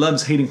 everybody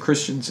loves Hayden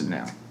Christensen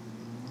now.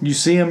 You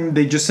see him,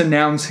 they just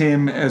announced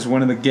him as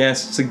one of the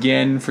guests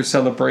again for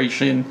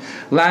Celebration.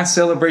 Last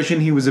Celebration,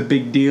 he was a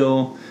big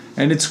deal.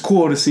 And it's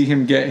cool to see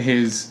him get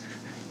his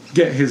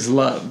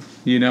love,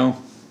 you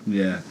know?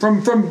 Yeah.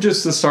 From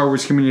just the Star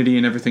Wars community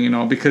and everything and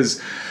all.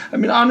 Because, I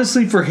mean,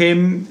 honestly, for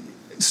him,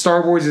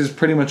 Star Wars is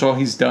pretty much all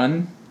he's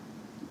done.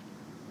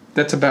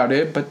 That's about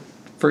it. But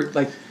for,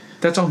 like,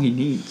 that's all he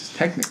needs,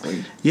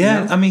 technically.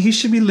 Yeah, you know? I mean, he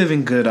should be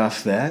living good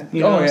off that.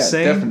 You know what I'm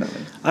saying?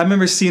 Definitely. I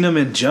remember seeing him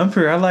in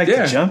Jumper. I liked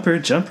Jumper.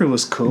 Jumper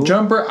was cool.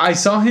 Jumper, I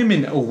saw him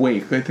in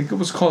Awake. I think it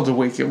was called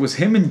Awake. It was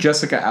him and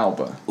Jessica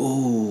Alba.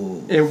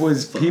 Ooh. It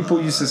was,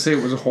 people used to say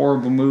it was a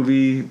horrible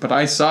movie, but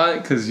I saw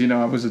it because, you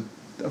know, I was a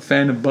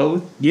fan of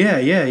both. Yeah.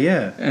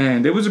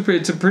 And it's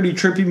a pretty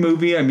trippy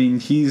movie. I mean,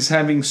 he's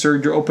having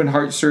open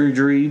heart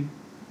surgery.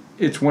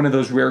 It's one of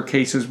those rare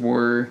cases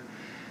where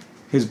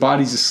his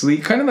body's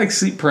asleep, kind of like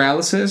sleep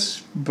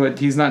paralysis, but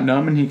he's not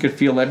numb and he could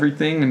feel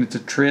everything, and it's a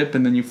trip.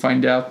 And then you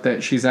find out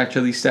that she's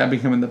actually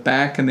stabbing him in the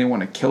back, and they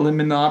want to kill him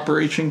in the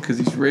operation because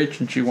he's rich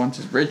and she wants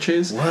his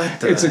riches.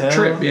 What the It's hell? a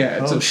trip,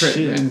 yeah. It's a trip.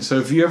 Shit. And so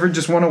if you ever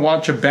just want to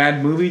watch a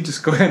bad movie,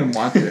 just go ahead and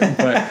watch it.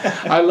 But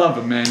I love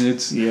it, man.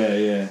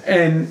 Yeah.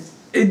 And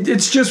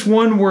it's just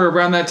one where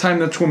around that time,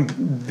 that's when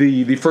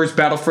the first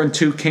Battlefront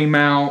 2 came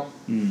out.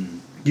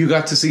 You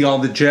got to see all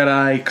the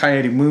Jedi,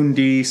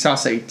 Coyote-Mundi,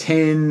 Sausage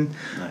Tin,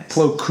 Nice.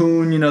 Plo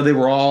Koon, you know, they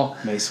were all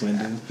Mace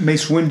Windu.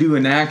 Mace Windu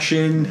in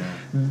action. Yeah.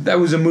 That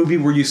was a movie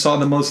where you saw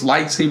the most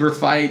lightsaber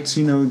fights,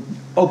 you know,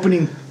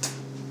 opening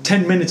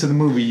 10 minutes of the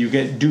movie, you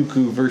get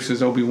Dooku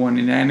versus Obi-Wan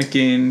and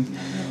Anakin.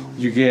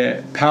 You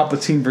get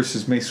Palpatine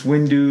versus Mace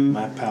Windu.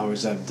 My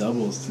powers have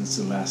doubled since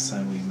the last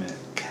time we met.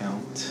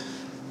 Count.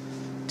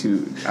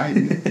 Dude,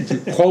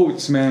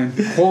 quotes, man.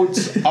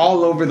 Quotes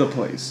all over the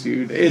place,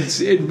 dude.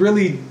 It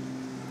really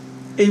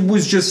it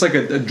was just like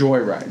a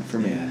joyride for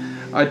me. Yeah.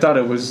 I thought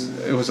it was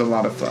a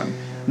lot of fun.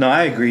 No,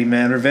 I agree,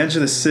 man. Revenge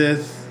of the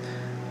Sith,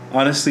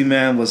 honestly,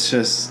 man, was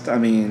just, I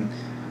mean,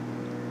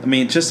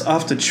 just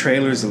off the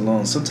trailers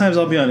alone. Sometimes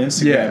I'll be on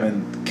Instagram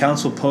and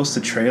Counts will post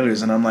the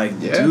trailers, and I'm like,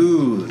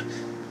 dude,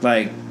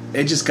 like,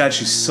 it just got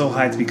you so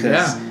hyped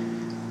because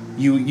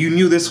you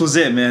knew this was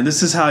it, man.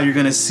 This is how you're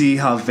going to see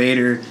how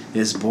Vader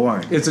is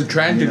born. It's a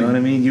tragedy. You know what I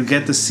mean? You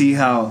get to see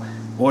how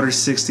Order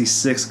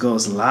 66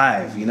 goes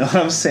live. You know what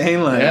I'm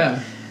saying? Like,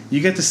 you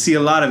get to see a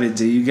lot of it,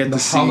 dude. You get to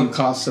see the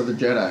Holocaust of the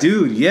Jedi,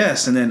 dude.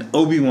 Yes, and then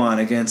Obi-Wan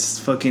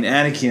against fucking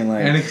Anakin,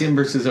 like Anakin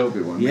versus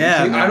Obi-Wan.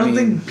 Yeah, I don't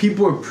think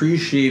people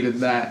appreciated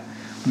that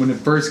when it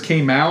first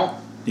came out.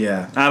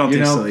 Yeah, I don't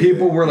think so.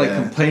 People were like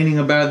complaining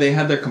about it. They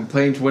had their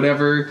complaints,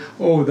 whatever.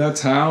 Oh,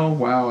 that's how.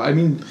 Wow. I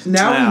mean,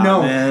 now we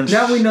know. Man.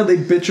 Now we know they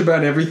bitch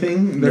about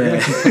everything. They're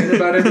gonna complain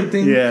about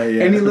everything.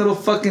 Any little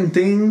fucking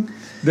thing,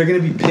 they're gonna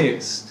be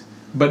pissed.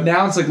 But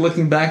now it's like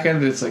looking back at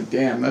it, it's like,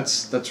 damn,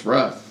 that's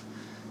rough.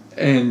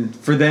 And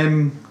for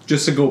them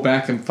just to go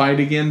back and fight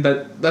again,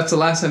 that's the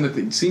last time that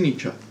they've seen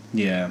each other.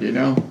 Yeah. You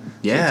know?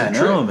 Yeah,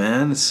 no,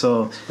 man.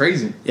 So it's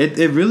crazy.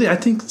 It really, I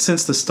think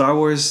since the Star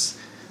Wars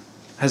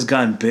has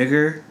gotten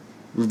bigger,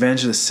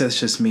 Revenge of the Sith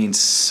just means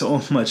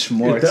so much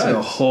more to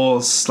the whole,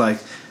 like,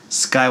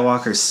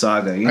 Skywalker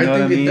saga. You know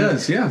what I mean? I think it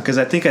does, yeah. Because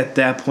I think at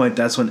that point,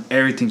 that's when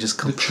everything just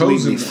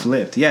completely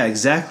flipped. Yeah,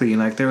 exactly.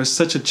 And, like, there was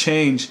such a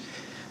change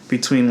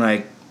between,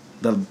 like,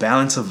 the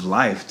balance of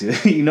life,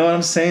 dude. You know what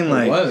I'm saying?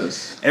 Like, it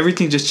was.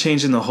 Everything just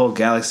changed in the whole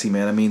galaxy,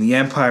 man. I mean, the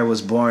Empire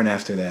was born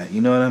after that.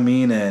 You know what I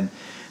mean? And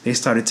they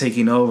started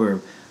taking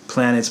over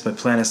planets by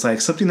planets.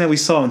 Like, something that we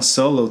saw in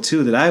Solo,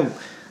 too, that I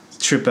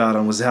trip out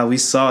on was how we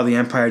saw the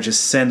Empire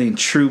just sending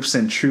troops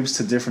and troops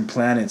to different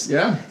planets.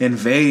 Yeah.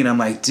 Invading. I'm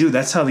like, dude,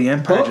 that's how the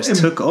Empire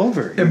took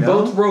over. In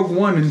both Rogue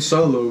One and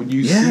Solo,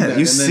 you see that.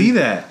 You see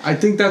that. I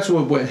think that's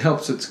what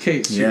helps its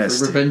case. Yes.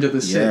 For Revenge of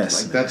the Sith.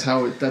 Yes, like, that's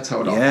how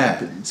it all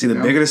happened. See, the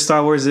bigger the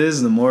Star Wars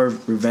is, the more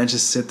Revenge of the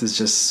Sith is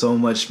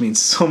just means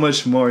so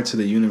much more to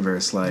the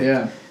universe.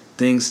 Like,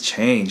 things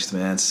changed,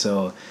 man.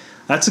 So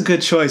that's a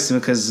good choice,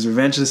 because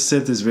Revenge of the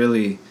Sith is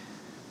really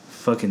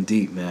fucking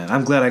deep, man.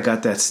 I'm glad I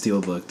got that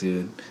steelbook,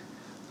 dude.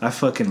 I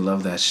fucking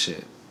love that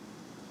shit.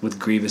 With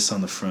Grievous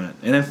on the front.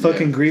 And then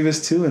fucking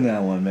Grievous too in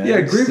that one, man. Yeah,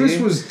 Grievous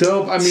was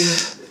dope. I mean,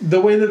 the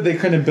way that they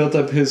kind of built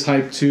up his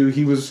hype too,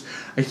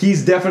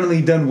 he's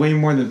definitely done way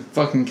more than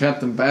fucking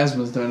Captain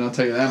Phasma's done, I'll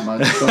tell you that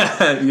much.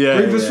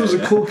 Grievous was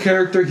a cool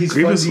character. He's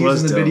Grievous fun to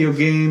use in the video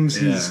games.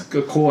 He's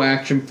a cool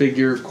action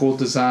figure, cool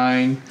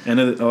design. End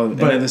of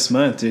this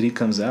month, dude, he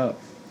comes out.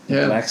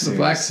 Yeah, the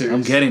Black Series.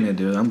 I'm getting it,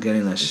 dude. I'm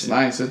getting that shit.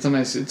 It's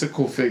nice. It's a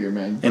cool figure,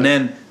 man. And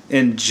then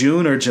in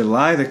June or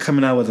July, they're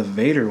coming out with a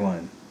Vader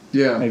one.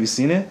 Yeah. Have you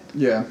seen it?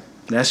 Yeah.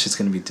 That shit's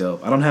gonna be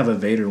dope. I don't have a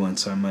Vader one,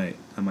 so I might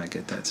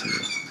get that too.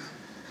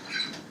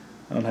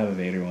 I don't have a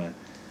Vader one.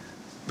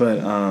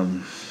 But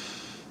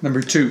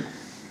number 2.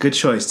 Good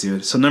choice,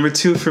 dude. So number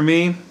 2 for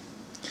me.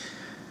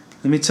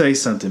 Let me tell you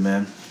something,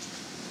 man.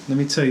 Let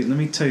me tell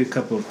you a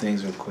couple of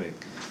things real quick.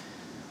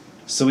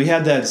 So we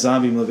had that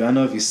zombie movie. I don't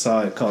know if you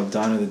saw it, called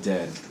Dawn of the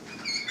Dead.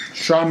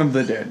 Shaun of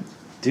the Dead.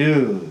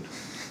 Dude,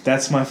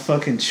 that's my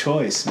fucking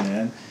choice,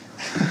 man.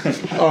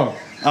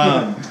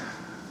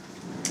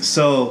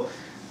 So,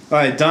 all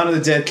right, Dawn of the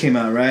Dead came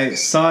out, right?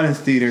 Saw it in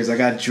theaters. I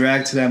got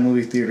dragged to that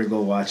movie theater to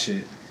go watch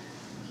it.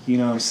 You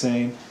know what I'm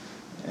saying?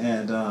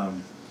 And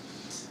I'm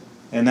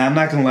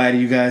not gonna lie to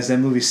you guys, that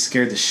movie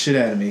scared the shit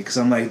out of me, because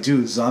I'm like,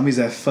 dude, zombies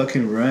that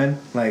fucking run?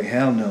 Like,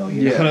 hell no.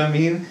 You know what I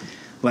mean?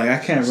 Like, I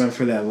can't run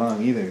for that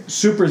long either.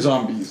 Super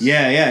zombies.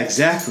 Yeah,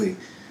 exactly.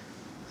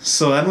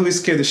 So that movie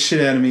scared the shit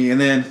out of me.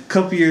 And then a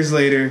couple years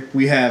later,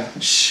 we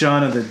have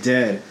Shaun of the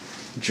Dead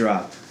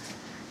drop.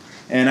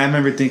 And I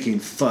remember thinking,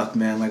 fuck,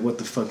 man, like, what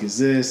the fuck is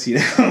this? You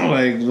know,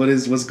 like,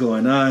 what's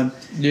going on?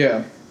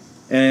 Yeah.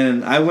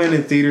 And I went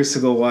in theaters to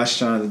go watch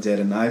Shaun of the Dead,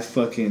 and I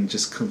fucking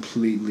just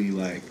completely,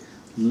 like,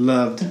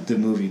 loved the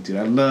movie, dude.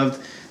 I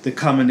loved the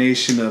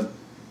combination of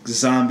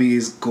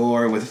zombies,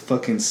 gore with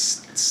fucking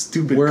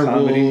stupid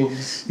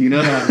werewolves. Comedy. You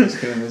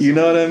know, you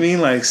know what I mean?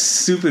 Like,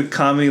 stupid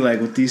comedy,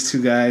 like, with these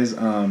two guys.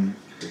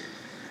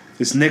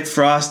 It's Nick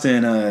Frost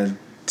and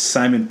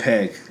Simon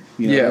Pegg.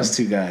 You know, those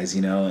two guys,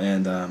 you know,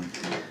 and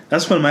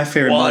that's one of my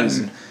favorite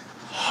movies.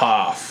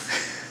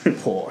 Half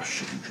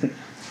portion.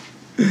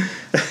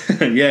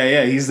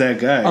 yeah, he's that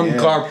guy.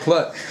 Uncar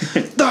Plutt.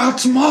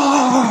 That's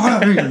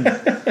mine.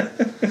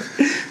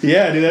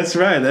 Yeah, dude, that's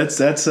right. That's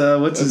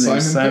what's his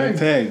name? Simon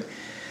Pegg.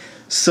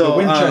 So the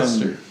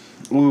Winchester.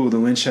 The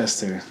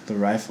Winchester, the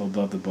rifle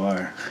above the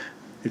bar.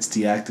 It's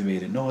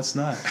deactivated. No, it's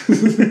not.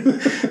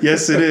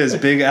 Yes, it is.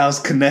 Big Al's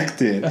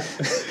connected.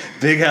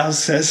 Big Al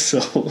says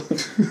so.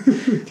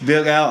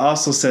 Big Al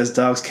also says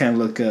dogs can't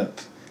look up.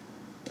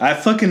 I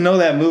fucking know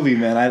that movie,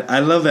 man. I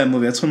love that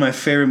movie. That's one of my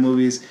favorite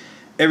movies.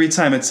 Every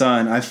time it's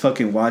on, I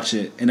fucking watch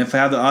it. And if I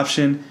have the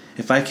option,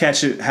 if I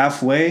catch it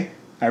halfway,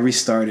 I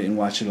restart it and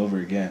watch it over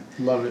again.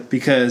 Love it.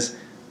 Because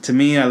to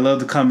me, I love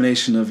the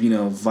combination of, you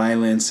know,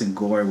 violence and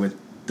gore with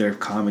their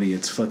comedy.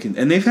 It's fucking,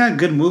 and they've had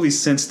good movies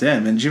since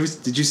then. And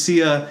did you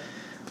see what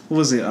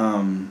was it?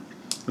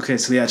 Okay,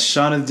 so they had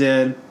Shaun of the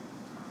Dead.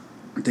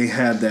 They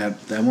had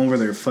that one where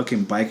they're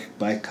fucking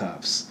bike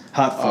cops.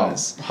 Hot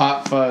Fuzz. Oh,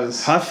 Hot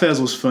Fuzz. Hot Fuzz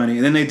was funny.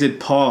 And then they did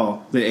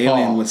Paul, the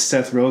alien with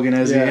Seth Rogen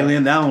as the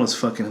alien. That one was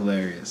fucking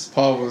hilarious.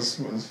 Paul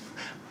was.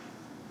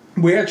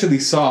 We actually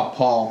saw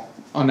Paul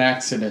on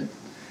accident.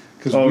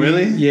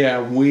 Really?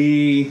 Yeah,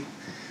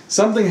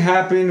 something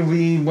happened.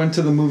 We went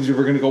to the movies. We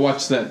were going to go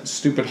watch that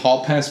stupid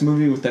Hall Pass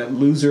movie with that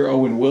loser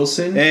Owen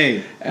Wilson.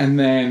 Hey. And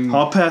then...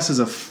 Hall Pass is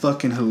a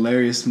fucking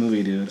hilarious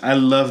movie, dude. I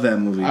love that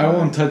movie. I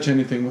won't touch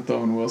anything with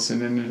Owen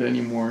Wilson in it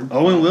anymore.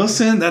 Owen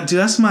Wilson?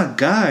 That's my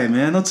guy,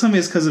 man. Don't tell me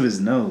it's because of his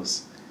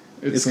nose.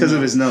 It's because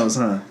of his nose,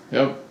 huh?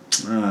 Yep.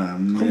 Ah,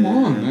 man. Come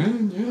on,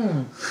 man.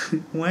 Yeah.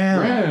 Wow.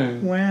 Right.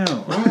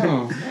 Wow.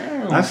 Wow.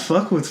 I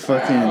fuck with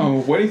fucking... Wow.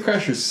 Wedding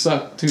Crashers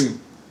suck, too.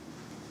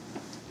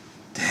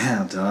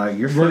 Damn, dog.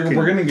 We're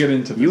going to get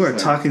into this. You are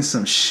talking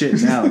some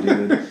shit now,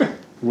 dude.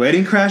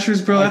 Wedding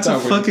Crashers, bro? That's a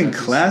fucking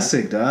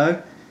classic,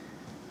 dog.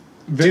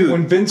 Dude.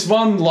 When Vince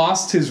Vaughn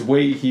lost his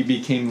weight, he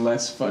became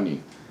less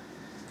funny.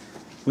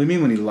 What do you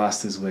mean when he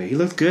lost his weight? He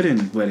looked good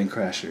in Wedding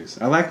Crashers.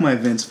 I like my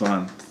Vince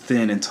Vaughn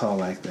thin and tall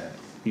like that.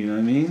 You know what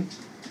I mean?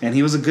 And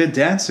he was a good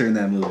dancer in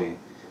that movie.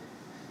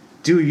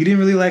 Dude, you didn't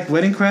really like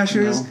Wedding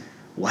Crashers? No.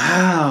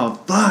 Wow.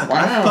 Fuck. Wow.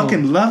 I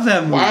fucking love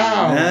that movie,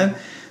 man.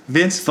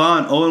 Vince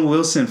Vaughn, Owen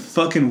Wilson,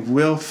 fucking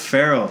Will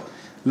Ferrell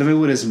living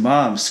with his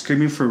mom,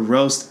 screaming for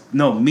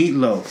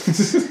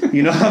meatloaf.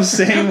 You know what I'm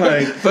saying?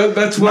 Like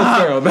that's Will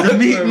Ferrell. That's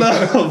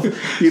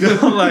meatloaf. You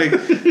know, like,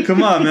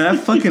 come on, man. I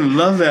fucking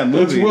love that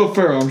movie. That's Will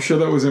Ferrell. I'm sure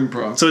that was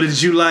improv. So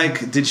did you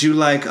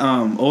like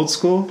Old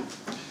School?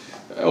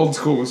 Old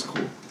School was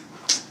cool.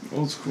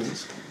 Old School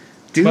was cool.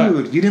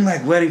 Dude, you didn't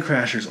like Wedding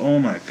Crashers. Oh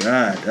my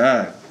god,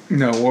 dog.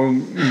 No,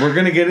 we're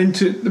gonna get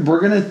into. We're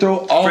gonna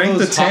throw all Frank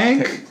those the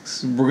Tank? hot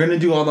takes. We're gonna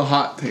do all the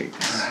hot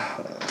takes.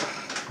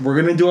 We're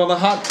gonna do all the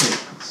hot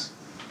takes.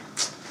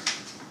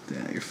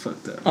 Damn, you're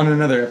fucked up. On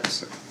another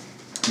episode.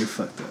 You're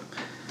fucked up.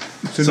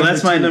 So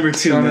that's my number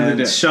 2, Shaun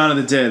man. Shaun of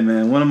the Dead,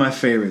 man. One of my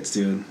favorites,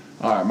 dude.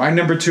 All right, my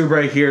number 2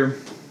 right here.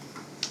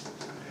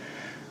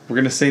 We're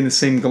gonna stay in the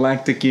same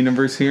galactic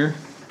universe here.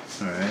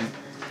 All right.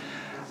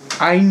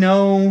 I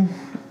know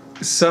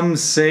some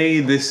say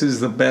this is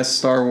the best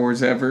Star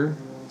Wars ever.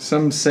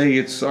 Some say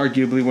it's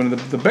arguably one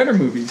of the better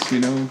movies,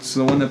 you know. It's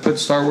the one that put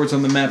Star Wars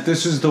on the map.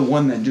 This is the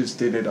one that just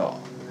did it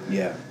all.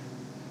 Yeah.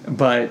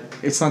 But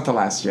it's not The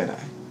Last Jedi.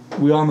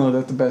 We all know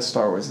that the best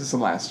Star Wars is The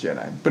Last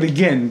Jedi. But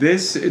again,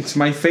 it's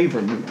my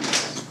favorite movie.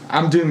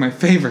 I'm doing my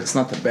favorites,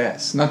 not the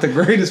best. Not the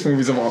greatest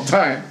movies of all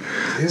time.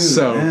 Dude,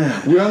 so,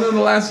 man. We all know The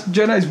Last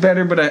Jedi is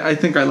better, but I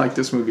think I like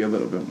this movie a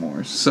little bit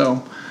more.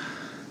 So,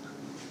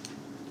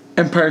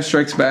 Empire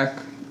Strikes Back.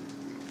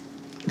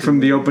 From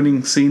the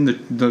opening scene,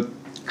 the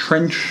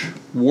trench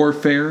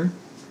warfare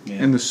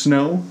in the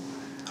snow.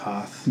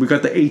 Hoth. We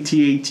got the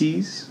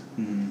AT-ATs.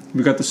 Mm-hmm.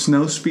 We got the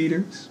snow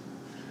speeders.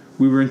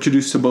 We were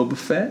introduced to Boba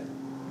Fett.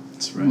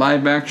 That's right.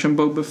 Live action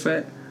Boba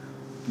Fett.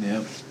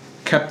 Yep.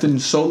 Captain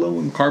Solo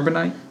and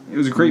Carbonite. It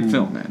was a great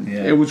film, man.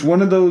 Yeah. It was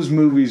one of those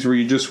movies where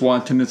you just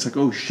watch and it's like,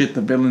 oh shit,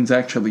 the villains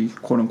actually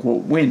quote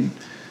unquote win.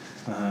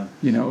 Uh-huh.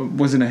 You know, it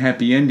wasn't a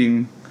happy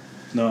ending.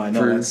 No, I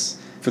know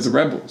for the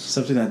rebels.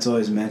 Something that's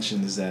always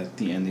mentioned is that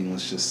the ending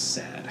was just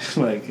sad.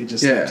 Like, it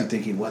just left you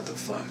thinking, what the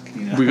fuck?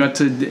 You know? We got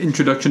to the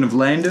introduction of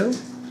Lando.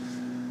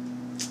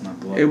 My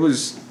boy.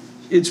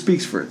 It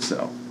speaks for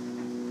itself.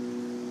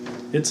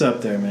 It's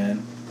up there,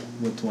 man,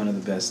 with one of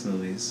the best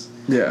movies.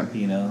 Yeah.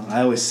 You know,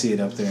 I always see it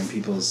up there in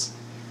people's,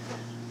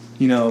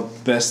 you know,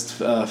 best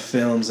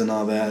films and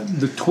all that.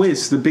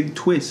 The big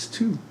twist,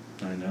 too.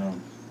 I know.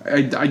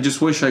 I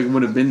just wish I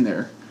would have been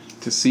there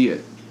to see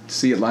it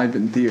live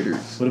in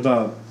theaters. What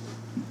about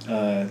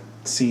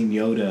seeing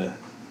Yoda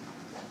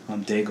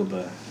on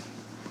Dagobah?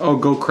 Oh,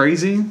 go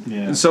crazy?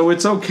 Yeah. So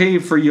it's okay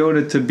for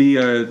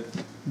Yoda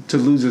to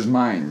lose his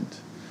mind.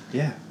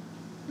 Yeah.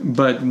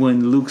 But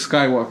when Luke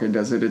Skywalker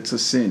does it, it's a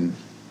sin.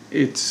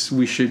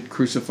 We should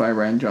crucify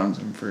Rian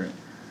Johnson for it.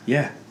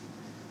 Yeah.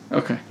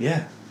 Okay.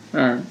 Yeah. All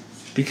right.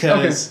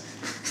 Because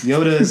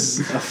Yoda's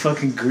a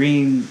fucking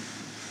green,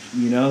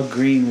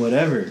 green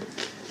whatever.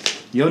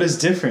 Yoda's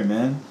different,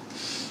 man.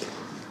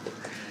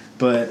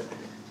 But,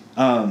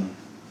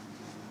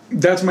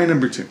 that's my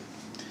number 2.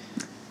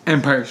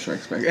 Empire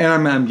Strikes Back.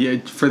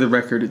 And for the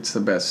record, it's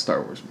the best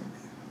Star Wars movie.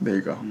 There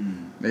you go.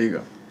 There you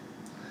go.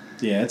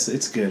 Yeah,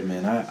 it's good,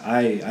 man.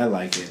 I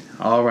like it.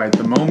 All right,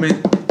 the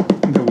moment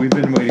that we've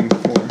been waiting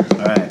for.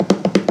 All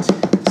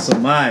right. So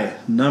my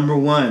number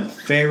 1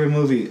 favorite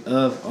movie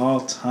of all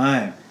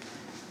time.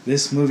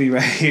 This movie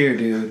right here,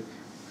 dude.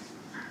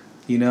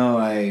 You know,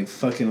 I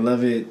fucking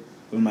love it.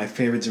 One of my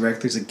favorite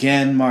directors.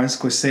 Again, Martin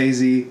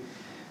Scorsese.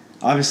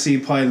 Obviously,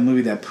 probably the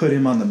movie that put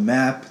him on the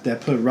map.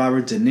 That put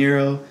Robert De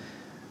Niro.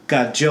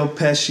 Got Joe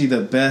Pesci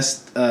the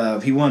best.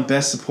 He won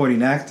Best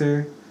Supporting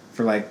Actor.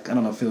 For I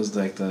don't know if it was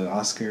like the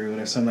Oscar or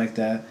whatever, something like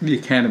that. The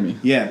Academy.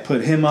 Yeah,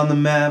 put him on the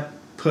map.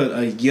 Put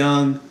a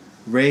young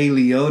Ray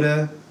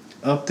Liotta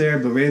up there,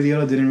 but Ray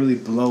Liotta didn't really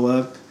blow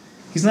up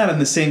he's not in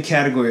the same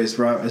category as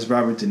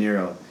Robert De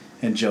Niro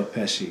and Joe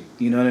Pesci.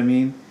 You know what I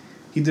mean?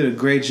 He did a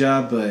great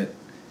job, but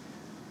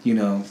you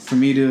know, for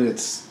me, dude,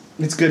 it's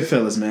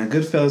Goodfellas, man.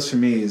 Goodfellas for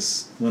me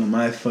is one of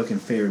my fucking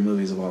favorite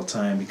movies of all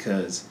time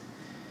because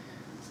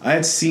I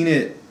had seen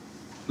it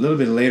a little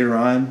bit later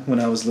on when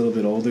I was a little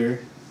bit older,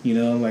 you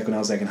know, like when I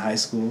was like in high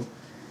school.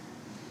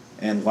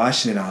 And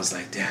watching it, I was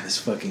like, damn, this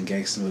fucking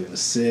gangster movie was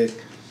sick.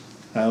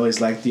 I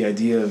always liked the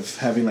idea of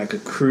having like a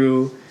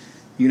crew,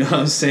 you know what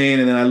I'm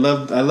saying? And then I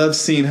love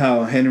seeing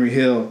how Henry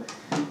Hill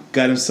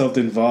got himself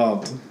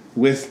involved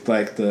with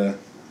like the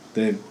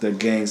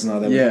gangs and all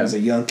that. Yeah. When he was a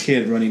young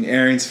kid running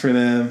errands for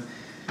them,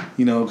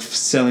 you know,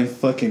 selling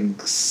fucking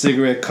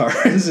cigarette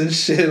cards and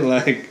shit.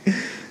 Like,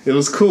 it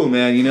was cool,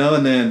 man, you know?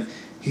 And then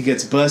he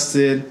gets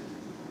busted,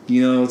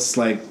 you know, it's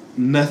like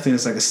nothing.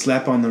 It's like a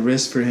slap on the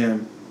wrist for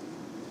him.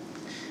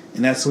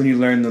 And that's when you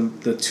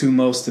learn the two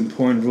most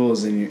important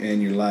rules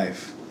in your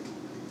life.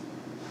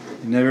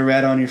 You never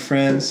rat on your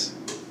friends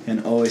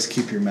and always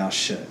keep your mouth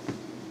shut.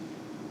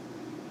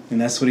 And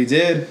that's what he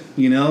did,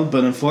 you know?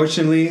 But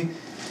unfortunately,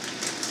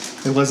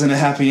 it wasn't a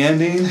happy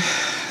ending.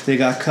 They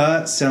got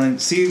caught selling...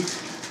 See,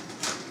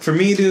 for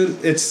me,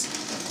 dude,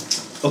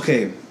 it's...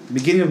 Okay,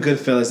 beginning of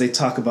Goodfellas, they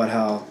talk about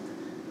how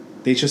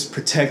they just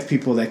protect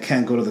people that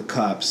can't go to the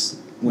cops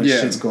when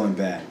shit's going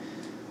bad.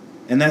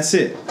 And that's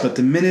it. But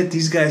the minute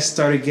these guys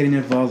started getting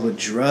involved with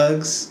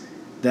drugs,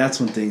 that's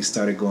when things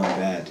started going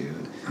bad, dude.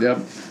 Yep.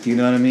 You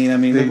know what I mean? I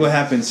mean, look what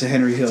happens to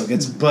Henry Hill.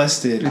 Gets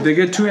busted. Dude, they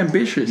get too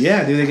ambitious.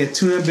 Yeah, dude, they get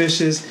too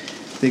ambitious.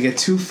 They get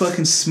too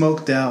fucking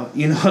smoked out.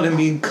 You know what I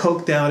mean?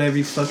 Coked out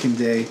every fucking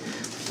day.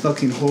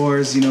 Fucking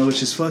whores, you know,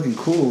 which is fucking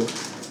cool.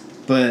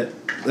 But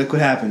look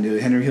what happened,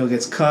 dude. Henry Hill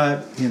gets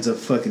caught. He ends up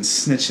fucking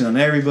snitching on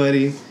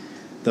everybody.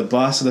 The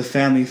boss of the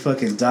family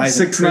fucking dies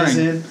in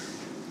prison.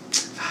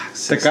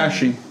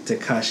 Tekashi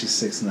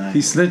 6ix9ine.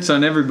 He snitched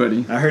on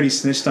everybody. I heard he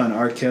snitched on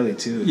R. Kelly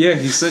too. Yeah,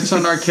 he snitched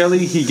on R. Kelly.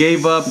 He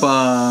gave up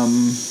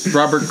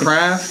Robert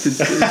Kraft.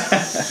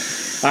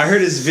 I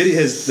heard his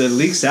video, the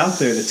leaks out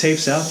there, the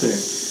tapes out there,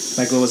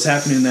 like what was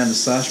happening in that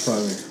massage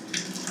parlor.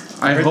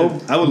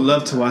 I would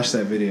love to watch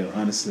that video.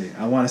 Honestly,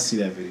 I want to see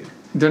that video.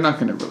 They're not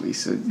going to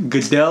release it.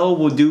 Goodell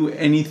will do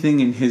anything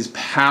in his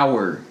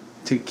power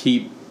to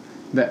keep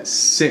that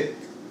sick,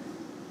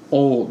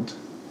 old,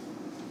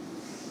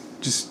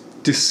 just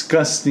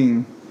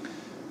disgusting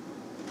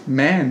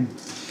man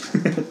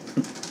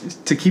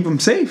to keep him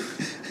safe.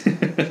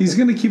 He's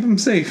gonna keep him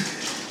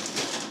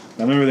safe.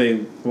 I remember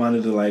they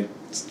wanted to like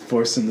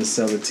force him to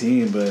sell the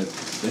team, but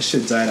that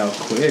shit died out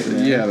quick,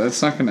 man. Yeah,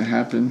 that's not gonna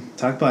happen.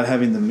 Talk about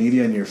having the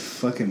media in your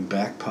fucking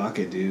back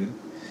pocket, dude.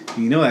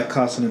 You know that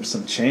costing him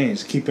some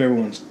change. Keep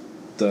everyone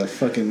the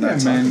fucking not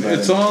talking about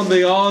it's it. all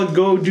they all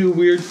go do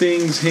weird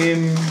things.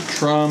 Him,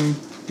 Trump,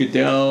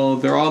 Goodell,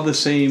 they're all the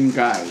same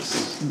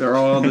guys. They're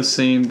all the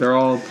same. They're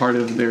all part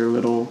of their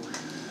little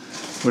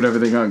whatever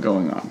they got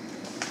going on.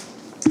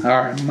 All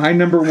right, my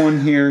number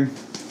one here.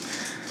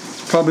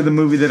 It's probably the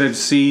movie that I've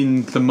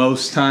seen the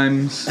most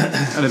times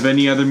out of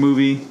any other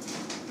movie.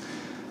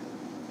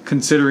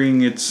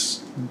 Considering it's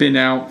been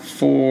out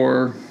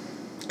for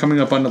coming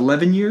up on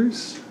 11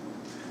 years.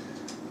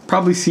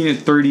 Probably seen it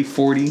 30,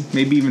 40,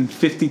 maybe even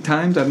 50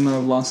 times. I don't know.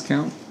 I've lost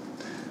count.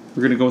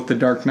 We're going to go with The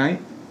Dark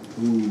Knight.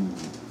 Ooh.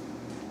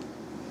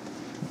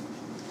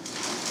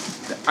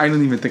 I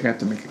don't even think I have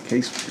to make a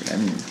case for it. I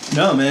mean,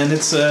 no, man,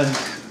 it's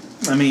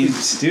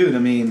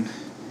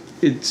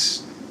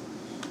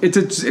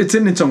it's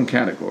in its own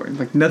category.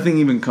 Like nothing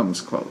even comes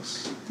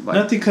close. Like,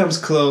 nothing comes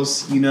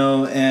close, you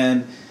know.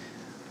 And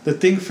the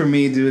thing for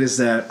me, dude, is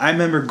that I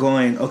remember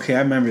going. Okay,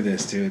 I remember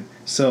this, dude.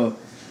 So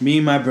me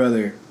and my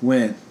brother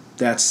went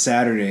that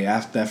Saturday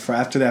after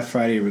that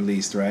Friday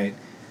released. Right,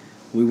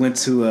 we went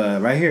to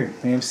right here,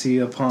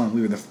 AMC Palm.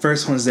 We were the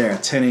first ones there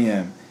at 10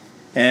 a.m.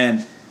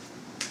 and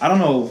I don't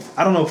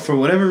know for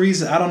whatever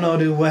reason, I don't know,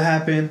 dude, what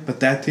happened, but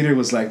that theater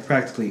was like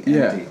practically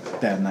empty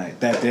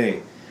that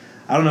day.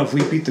 I don't know if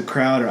we beat the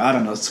crowd or I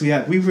don't know. So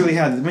we really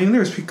had, I mean, there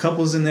was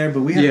couples in there,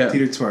 but we had the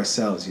theater to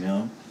ourselves, you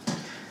know?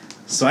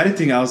 So I didn't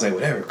think, I was like,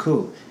 whatever,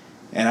 cool.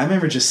 And I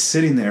remember just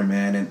sitting there,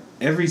 man, and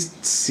every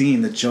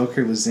scene the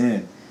Joker was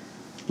in,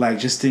 like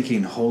just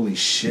thinking, holy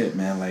shit,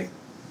 man, like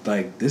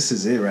this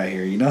is it right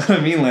here, you know what I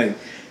mean? Like,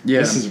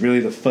 this is really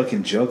the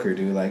fucking Joker,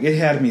 dude. Like, it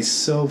had me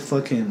so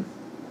fucking...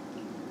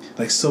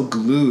 like so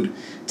glued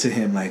to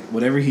him, like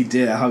whatever he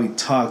did, how he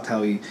talked,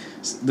 how he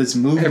this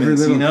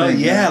movements, you know,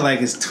 thing, like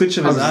his twitch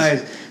of his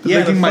eyes,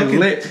 licking my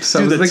lips.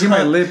 I was licking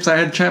my lips. I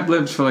had chapped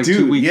lips for like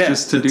 2 weeks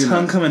just to do that. The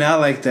tongue coming out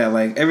like that,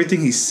 like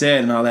everything he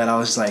said and all that. I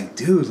was like,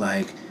 dude,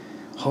 like,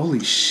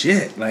 holy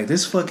shit, like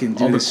this fucking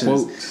dude. All the is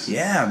quotes. Just,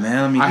 yeah,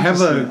 man. I mean, I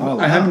have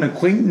an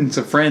acquaintance,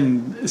 a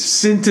friend.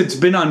 Since it's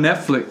been on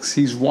Netflix,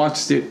 he's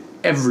watched it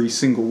every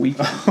single week.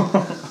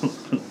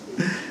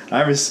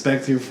 I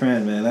respect your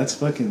friend, man. That's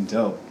fucking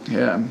dope.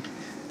 Yeah.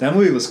 That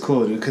movie was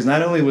cool, dude, because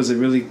not only was it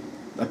really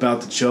about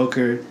the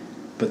Joker,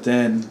 but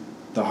then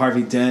the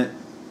Harvey Dent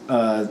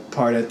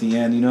part at the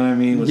end. You know what I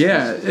mean? Which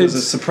was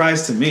a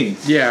surprise to me.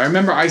 Yeah, I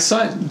remember I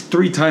saw it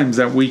 3 times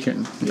that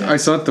weekend. Yeah. I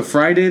saw it the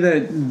Friday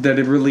that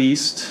it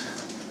released.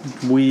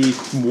 We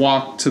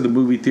walked to the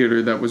movie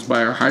theater that was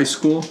by our high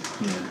school.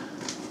 Yeah.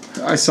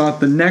 I saw it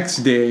the next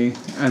day,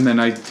 and then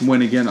I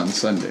went again on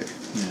Sunday.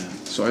 Yeah.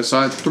 So I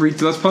saw it 3.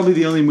 That's probably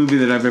the only movie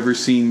that I've ever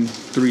seen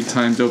 3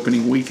 times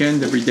opening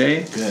weekend every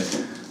day.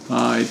 Good.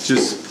 It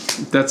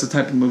just, that's the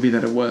type of movie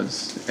that it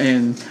was.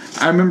 And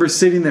I remember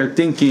sitting there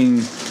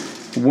thinking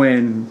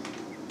when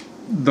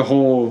the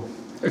whole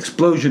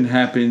explosion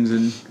happens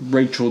and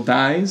Rachel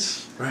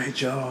dies.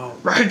 Rachel!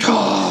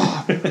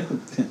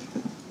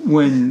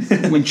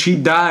 When she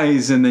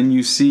dies and then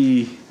you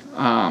see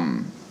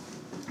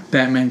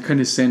Batman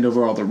kind of stand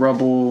over all the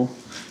rubble,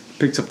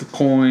 picks up the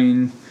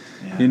coin,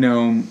 you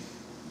know,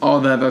 all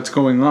that's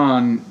going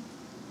on.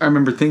 I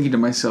remember thinking to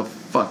myself,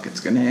 fuck, it's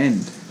going to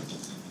end.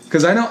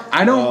 Because I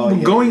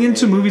don't going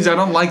into movies, I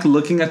don't like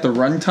looking at the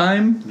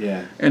runtime.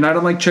 Yeah. And I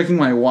don't like checking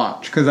my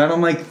watch. Because I don't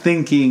like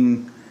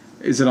thinking,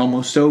 is it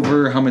almost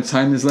over? How much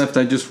time is left?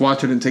 I just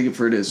watch it and take it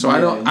for it is. So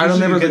I don't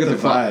never look at the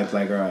vibe.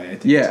 Like, all right, I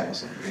think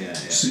it's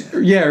awesome.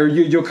 Or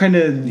you'll kind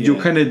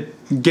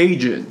of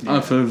gauge it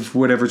off of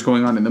whatever's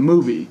going on in the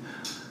movie.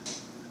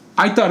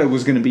 I thought it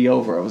was going to be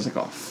over. I was like,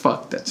 oh,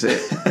 fuck, that's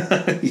it.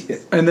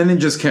 And then it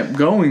just kept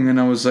going. And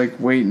I was like,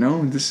 wait,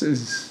 no, this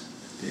is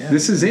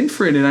in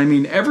for it. And I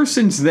mean, ever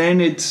since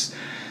then, it's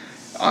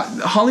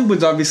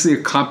Hollywood's obviously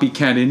a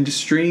copycat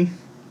industry.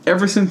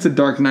 Ever since The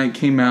Dark Knight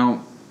came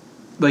out,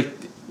 like,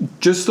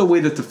 just the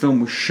way that the film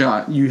was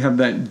shot, you have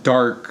that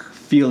dark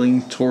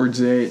feeling towards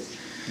it.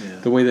 Yeah.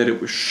 The way that it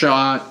was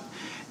shot,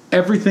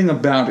 everything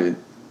about it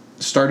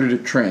started a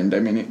trend. I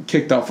mean, it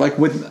kicked off like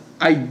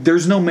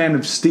there's no Man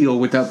of Steel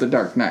without The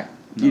Dark Knight.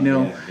 You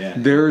know,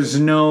 there's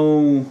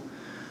no.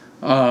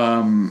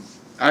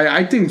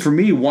 I think for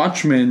me,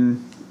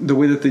 Watchmen. The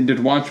way that they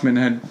did Watchmen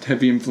had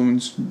heavy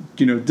influence,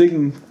 you know,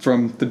 digging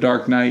from The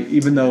Dark Knight,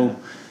 even though,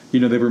 you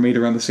know, they were made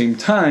around the same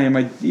time.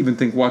 I even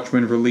think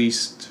Watchmen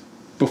released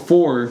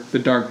before The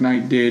Dark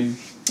Knight did.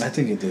 I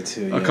think it did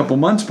too, a couple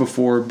months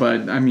before,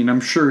 but I mean,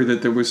 I'm sure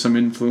that there was some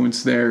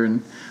influence there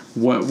in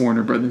what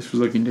Warner Brothers was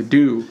looking to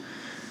do.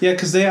 Yeah,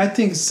 because I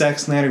think Zack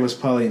Snyder was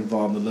probably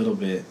involved a little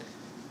bit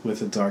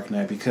with The Dark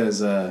Knight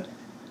because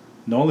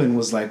Nolan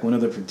was like one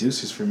of the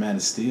producers for Man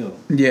of Steel.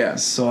 Yeah.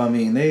 So, I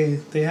mean,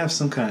 they have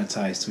some kind of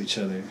ties to each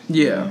other.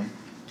 Yeah. You know?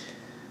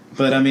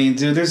 But, I mean,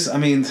 dude,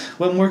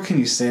 what more can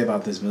you say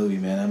about this movie,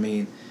 man? I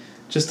mean,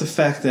 just the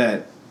fact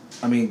that,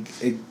 I mean,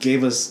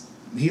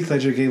 Heath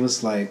Ledger gave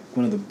us, like,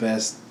 one of the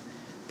best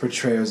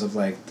portrayals of,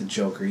 like, the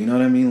Joker. You know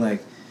what I mean?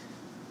 Like,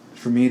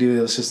 for me, dude,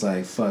 it was just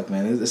like, fuck,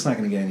 man, it's not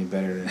going to get any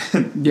better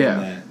than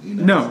that. You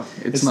know? No,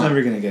 it's not.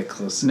 Never going to get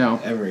close to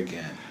that ever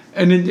again.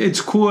 And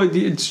it's cool.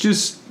 It's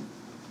just...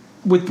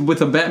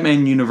 With a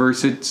Batman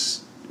universe,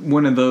 it's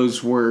one of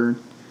those where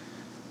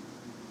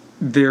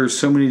there's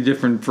so many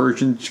different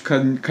versions,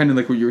 kind of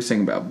like what you were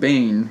saying about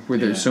Bane, where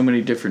there's so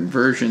many different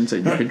versions that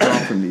you could draw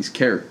from these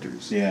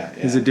characters. Yeah.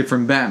 There's a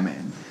different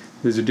Batman.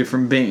 There's a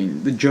different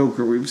Bane. The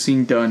Joker we've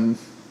seen done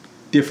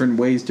different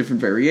ways,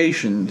 different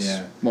variations,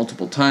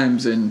 multiple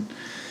times, and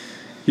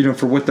you know,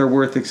 for what they're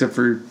worth, except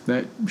for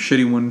that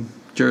shitty one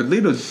Jared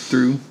Leto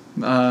threw.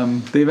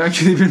 They've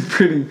actually been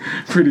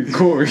pretty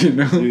cool, you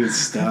know. Dude,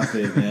 stop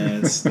it,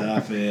 man!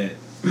 Stop it.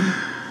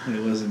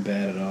 It wasn't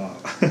bad at all.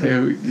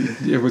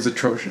 it was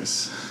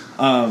atrocious.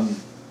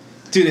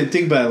 Dude, and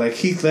think about it. Like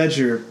Heath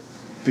Ledger,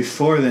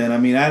 before then, I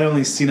mean, I'd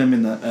only seen him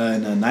in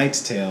A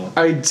Knight's Tale.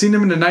 I'd seen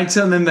him in A Knight's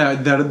Tale, and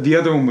then the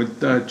other one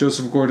with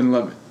Joseph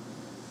Gordon-Levitt.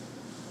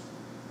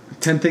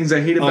 10 Things I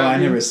Hate About You. I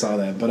never saw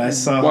that, but I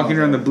saw... Walking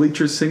around the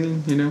bleachers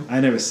singing, you know? I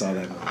never saw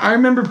that movie. I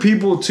remember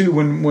people, too,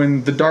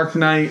 when The Dark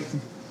Knight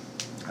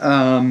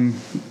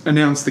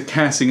announced the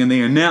casting, and they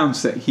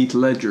announced that Heath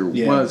Ledger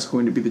was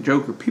going to be the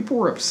Joker, people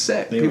were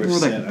upset. People were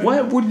like,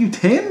 what? What,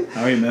 him?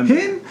 I remember.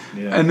 Him?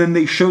 Yeah. And then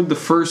they showed the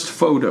first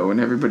photo, and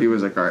everybody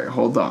was like, all right,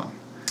 hold on.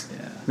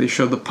 Yeah. They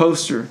showed the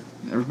poster,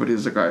 everybody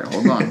was like, all right,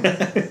 hold on.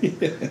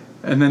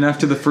 And then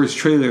after the first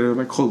trailer, they were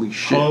like, holy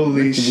shit.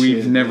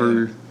 We've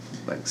never...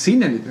 like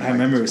seen anything. I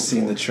remember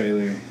seeing the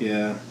trailer.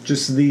 Yeah,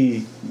 just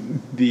the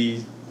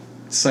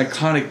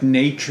psychotic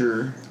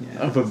nature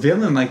of a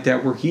villain like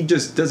that, where he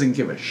just doesn't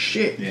give a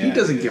shit. He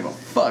doesn't give a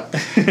fuck.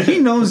 He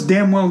knows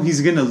damn well he's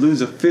gonna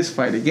lose a fist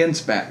fight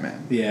against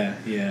Batman. Yeah.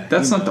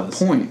 That's not the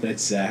point.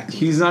 Exactly.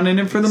 He's not in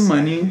it for the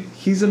money.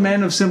 He's a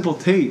man of simple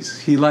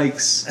taste. He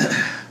likes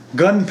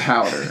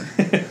gunpowder,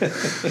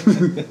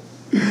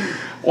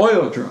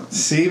 oil drums.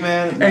 See,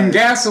 man, and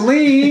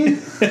gasoline.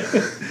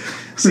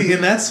 See,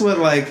 and that's what,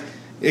 like,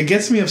 it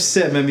gets me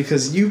upset, man,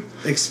 because you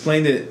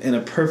explained it in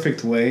a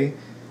perfect way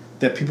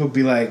that people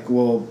be like,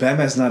 well,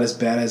 Batman's not as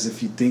bad as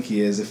if you think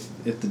he is,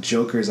 if the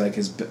Joker is, like,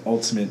 his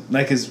ultimate,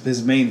 like,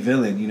 his main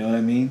villain, you know what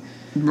I mean?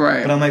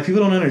 Right. But I'm like,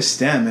 people don't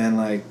understand, man,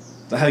 like,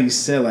 how you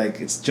said, like,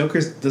 Joker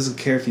doesn't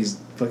care if he's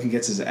fucking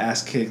gets his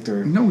ass kicked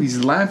or... No,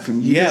 he's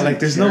laughing. Like,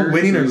 there's no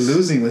winning or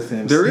losing with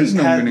him. There is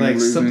no winning or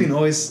losing. Something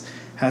always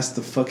has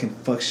to fucking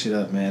fuck shit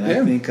up, man.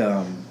 I think,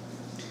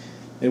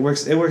 It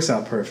works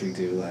out perfect,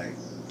 dude. Like,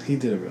 he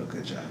did a real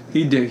good job.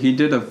 He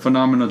did a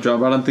phenomenal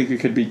job. I don't think it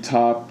could be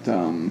topped.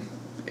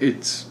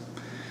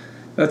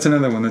 That's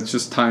another one that's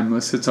just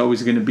timeless. It's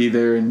always going to be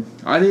there, and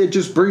it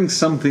just brings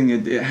something.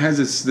 It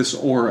has this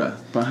aura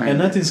behind it. And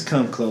nothing's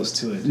come close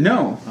to it.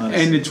 No,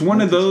 honestly. And it's one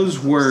of those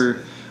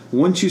where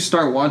once you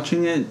start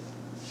watching it,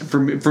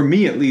 for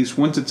me at least,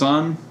 once it's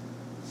on,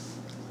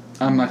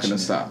 I'm not going to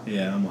stop.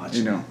 Yeah, I'm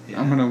watching. You know, yeah,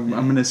 I'm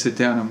gonna sit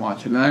down and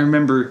watch it. And I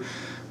remember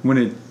when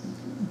it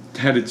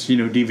had its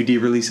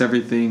DVD release,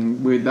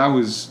 everything.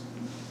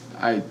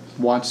 I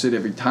watched it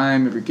every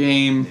time, every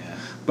game. Yeah.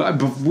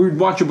 But we'd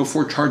watch it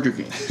before Charger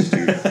games,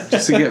 dude,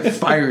 just to get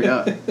fired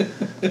up.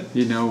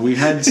 You know, we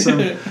had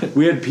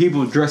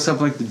people dress up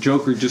like the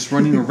Joker, just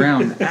running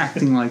around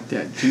acting like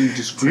that, dude,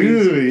 just crazy.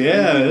 Dude,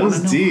 yeah, it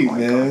was deep, I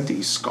man. got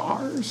these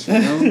scars, you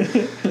know.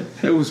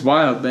 It was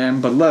wild,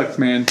 man. But look,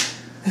 man,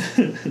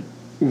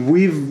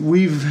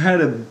 we've had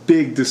a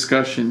big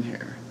discussion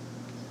here.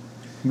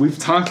 We've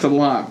talked a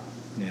lot.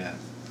 Yeah,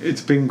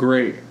 it's been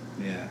great.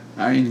 Yeah,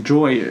 I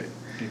enjoy it.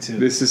 Me too.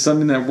 This is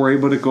something that we're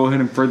able to go ahead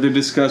and further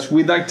discuss.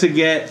 We'd like to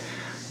get,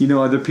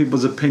 other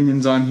people's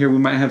opinions on here. We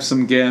might have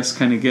some guests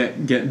kind of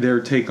get their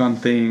take on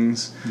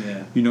things.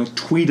 Yeah.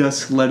 Tweet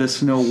us. Let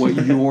us know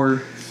what your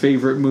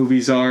favorite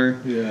movies are.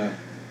 Yeah.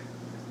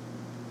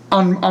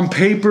 On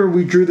paper,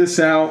 we drew this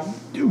out.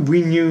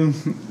 We knew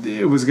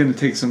it was going to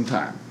take some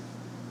time.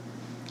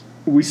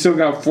 We still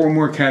got 4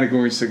 more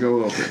categories to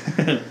go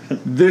over.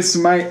 This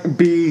might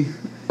be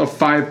a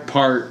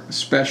 5-part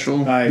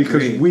special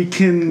because we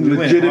can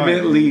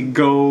legitimately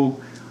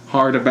go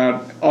hard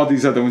about all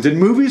these other ones. And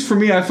movies, for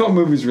me, I felt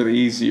movies were the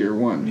easier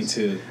ones. Me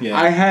too. Yeah.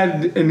 I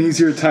had an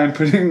easier time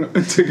putting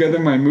together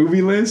my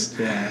movie list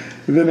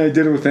than I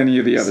did with any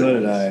of the other ones. So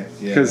did I.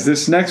 Yeah. Because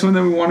this next one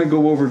that we want to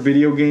go over,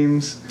 video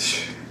games.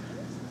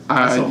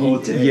 That's a whole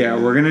day. Yeah,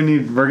 man.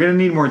 we're gonna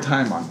need more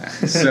time on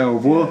that.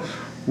 So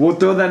we'll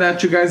throw that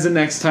at you guys the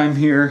next time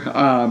here.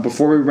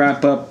 Before we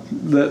wrap up,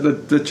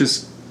 the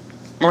just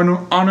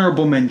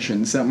honorable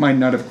mentions that might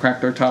not have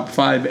cracked our top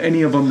 5.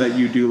 Any of them that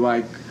you do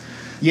like?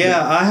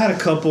 Yeah, I had a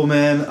couple,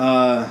 man.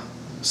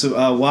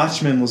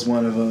 Watchmen was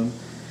one of them.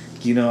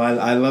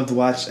 I love to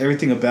watch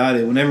everything about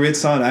it. Whenever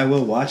it's on, I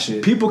will watch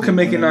it. People can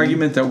make an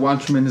argument that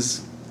Watchmen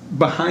is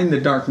behind The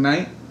Dark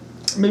Knight,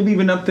 maybe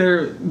even up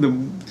there,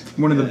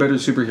 one of the better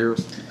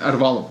superheroes out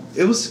of all of them.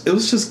 It was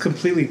just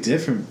completely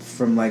different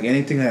from like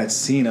anything that I'd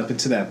seen up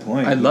until that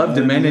point. I loved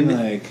it, man.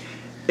 And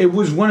it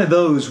was one of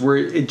those where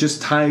it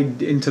just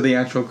tied into the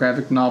actual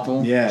graphic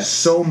novel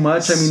so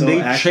much. I mean,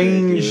 they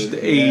changed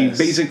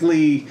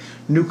basically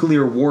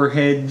nuclear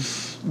warhead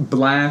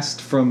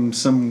blast from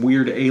some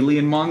weird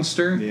alien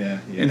monster. Yeah.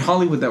 In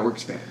Hollywood, that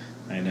works bad.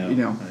 I know.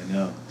 I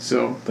know.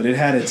 So, but it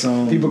had its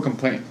own. People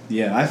complain.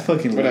 Yeah, I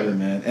fucking love it,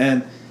 man.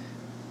 And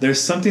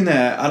there's something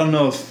that I don't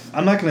know if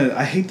I'm not gonna.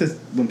 I hate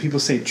when people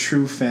say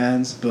true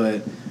fans,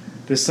 but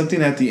there's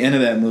something at the end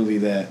of that movie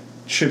that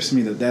trips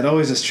me. That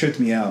always has tripped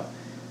me out.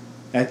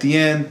 At the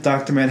end,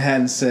 Dr.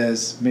 Manhattan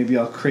says, "Maybe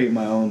I'll create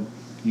my own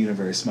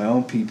universe, my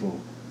own people."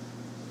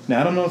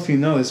 Now I don't know if you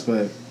know this,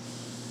 but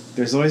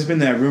there's always been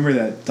that rumor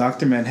that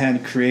Dr.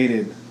 Manhattan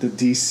created the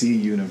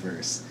DC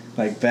universe.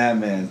 Like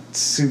Batman,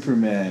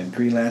 Superman,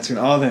 Green Lantern,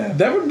 all that.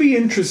 That would be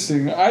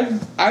interesting.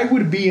 I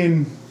would be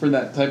in for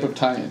that type of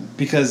tie-in.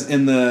 Because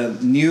in the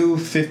New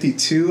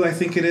 52, I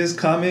think it is,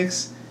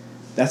 comics,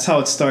 that's how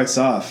it starts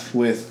off,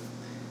 with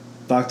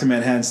Dr.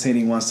 Manhattan saying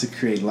he wants to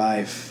create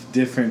life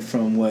different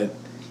from what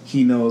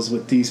he knows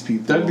with these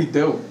people. That'd be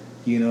dope.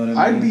 You know what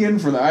I mean? I'd be in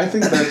for that. I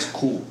think that's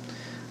cool.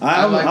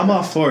 I'm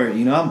all for it.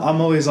 I'm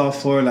always all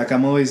for it. Like,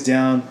 I'm always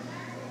down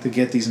to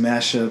get these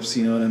mashups,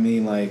 you know what I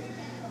mean? Like,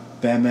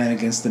 Batman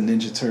against the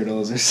Ninja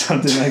Turtles or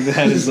something like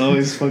that is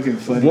always fucking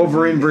funny.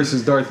 Wolverine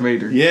versus Darth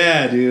Vader.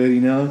 Yeah,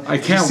 dude, I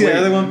can't see wait. The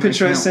other one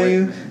picture I sent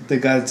you? The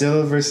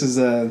Godzilla versus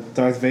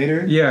Darth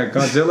Vader? Yeah,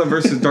 Godzilla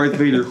versus Darth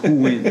Vader. Who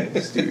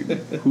wins, dude?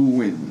 Who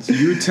wins?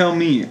 You tell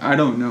me. I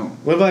don't know.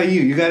 What about you?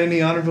 You got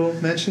any honorable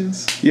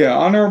mentions? Yeah,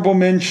 honorable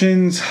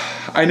mentions.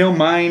 I know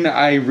mine,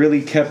 I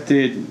really kept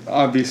it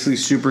obviously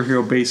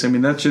superhero based. I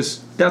mean,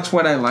 that's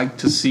what I like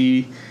to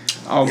see.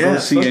 I'll go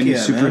see any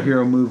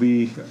superhero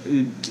movie.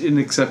 In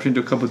exception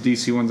to a couple of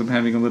DC ones, I'm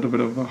having a little bit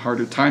of a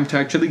harder time to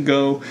actually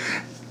go.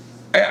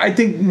 I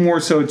think more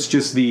so it's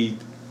just the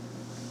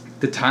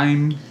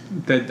time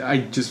that I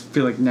just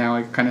feel like now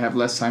I kind of have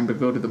less time to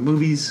go to the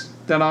movies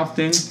that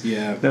often.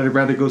 Yeah. That I'd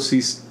rather go see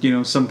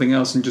something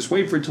else and just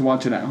wait for it to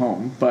watch it at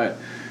home. But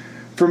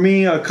for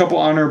me, a couple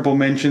honorable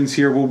mentions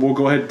here. We'll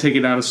go ahead and take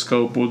it out of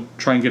scope. We'll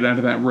try and get out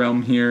of that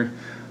realm here.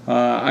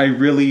 I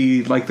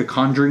really like the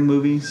Conjuring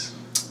movies.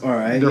 All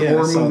right, they're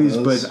horror movies,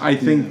 but I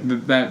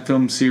think that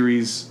film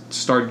series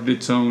started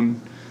its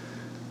own,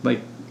 like,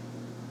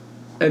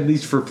 at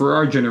least for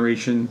our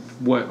generation,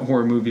 what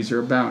horror movies are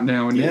about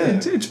now, and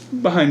it's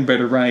behind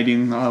better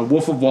writing.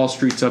 Wolf of Wall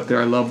Street's up there.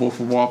 I love Wolf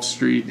of Wall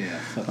Street.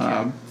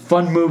 Yeah,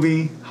 fun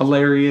movie,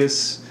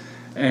 hilarious,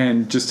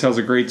 and just tells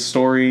a great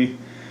story.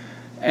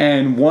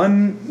 And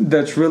one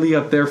that's really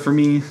up there for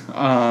me,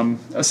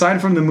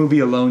 aside from the movie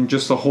alone,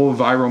 just the whole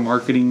viral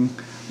marketing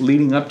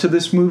leading up to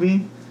this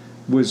movie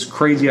was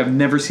crazy. I've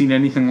never seen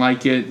anything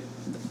like it.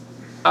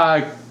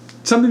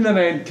 Something that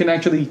I can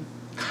actually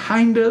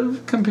kind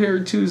of compare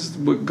it to is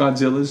what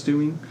Godzilla's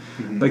doing,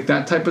 like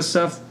that type of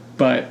stuff.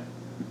 But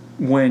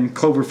when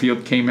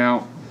Cloverfield came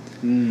out,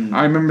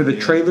 I remember the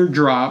trailer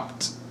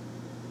dropped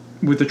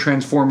with the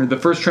Transformers. The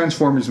first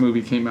Transformers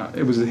movie came out.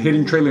 It was a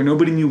hidden trailer.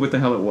 Nobody knew what the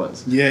hell it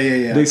was.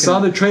 Yeah. They saw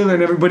the trailer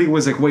and everybody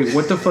was like, wait,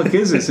 what the fuck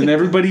is this? And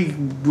everybody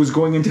was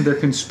going into their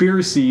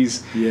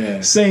conspiracies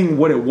saying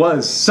what it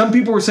was. Some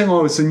people were saying,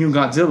 oh, it's a new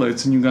Godzilla.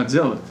 It's a new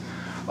Godzilla.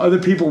 Other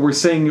people were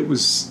saying it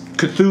was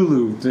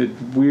Cthulhu, the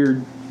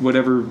weird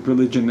whatever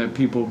religion that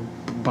people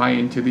buy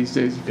into these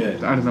days.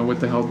 I don't know what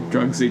the hell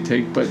drugs they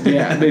take, but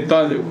yeah, they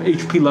thought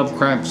H.P.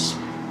 Lovecraft's,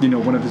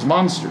 one of his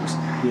monsters.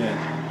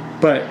 Yeah.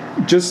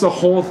 But just the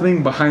whole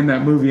thing behind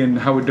that movie and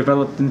how it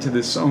developed into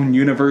this own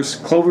universe,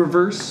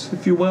 Cloververse,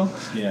 if you will,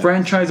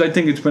 franchise, I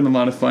think it's been a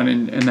lot of fun,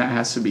 and that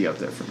has to be up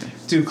there for me.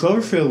 Dude,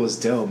 Cloverfield was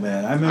dope,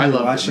 man. I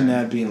remember watching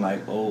that being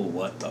like, oh,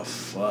 what the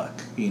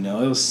fuck? It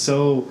was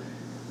so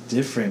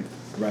different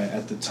right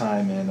at the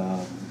time,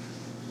 and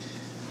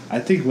I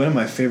think one of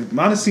my favorite,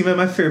 honestly, man,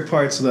 my favorite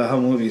parts of the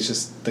whole movie is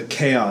just the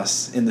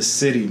chaos in the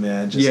city,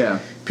 man.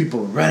 Just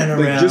people running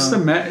around. Just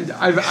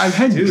I've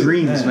had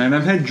dreams, man.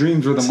 I've had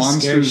dreams where the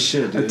monster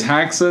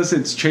attacks us.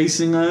 It's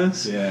chasing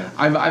us. Yeah.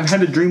 I've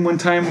had a dream one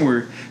time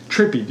where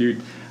trippy,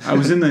 dude. I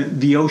was in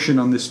the ocean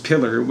on this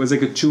pillar. It was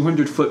like a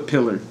 200-foot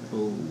pillar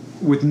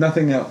with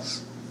nothing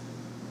else.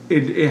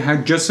 It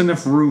had just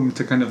enough room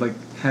to kind of like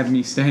have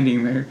me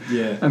standing there.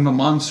 Yeah. And the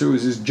monster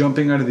was just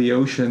jumping out of the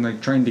ocean,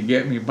 like trying to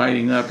get me,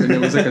 biting up. And it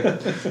was like a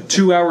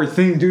 2-hour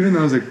thing, dude. And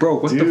I was like, bro,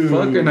 what the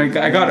fuck? And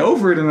I got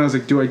over it, and I was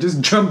like, do I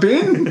just jump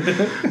in?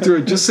 Do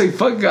I just say,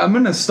 fuck, I'm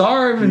going to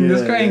starve, and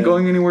this guy ain't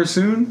going anywhere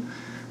soon?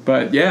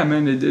 But yeah,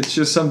 man, it's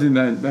just something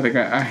that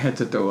I had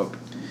to throw up.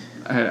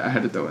 I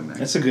had to throw in there.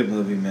 That's a good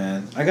movie,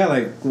 man. I don't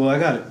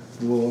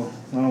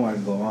want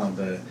to go on,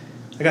 but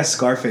I got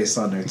Scarface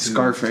on there, too.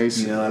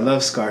 Scarface. I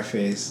love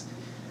Scarface.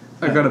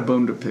 I got a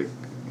bone to pick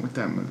with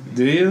that movie.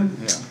 Do you?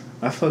 Yeah.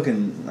 I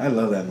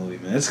love that movie,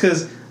 man. It's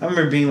because I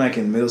remember being like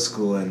in middle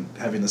school and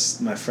having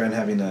my friend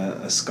having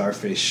a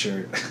Scarface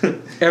shirt.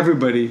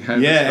 Everybody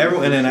had. Yeah,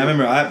 everyone. And then I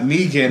remember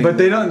me getting. But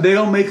they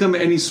don't make them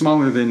any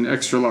smaller than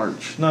extra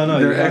large. No.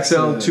 They're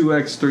XL,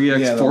 2X,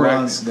 3X,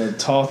 4X, the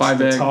tall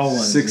 5X, tall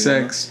ones,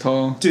 6X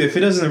tall. Dude, if it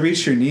doesn't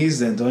reach your knees,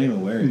 then don't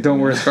even wear it. Don't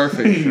wear a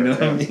Scarface shirt. You know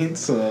what I mean?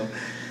 So,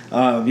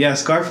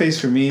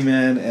 Scarface for me,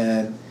 man,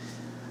 and.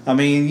 I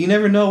mean, you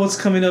never know what's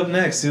coming up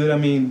next, dude. I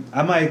mean,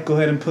 I might go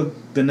ahead and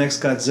put the next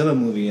Godzilla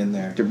movie in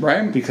there.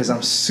 Right. Because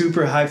I'm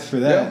super hyped for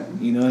that. Yeah.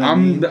 You know what I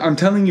mean? I'm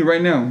telling you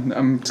right now.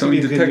 I'm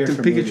telling Detective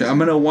Pikachu. Movies. I'm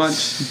going to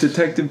watch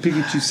Detective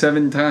Pikachu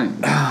 7 times.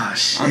 Ah,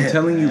 shit. I'm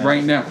telling you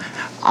right now.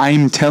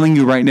 I'm telling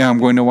you right now I'm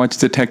going to watch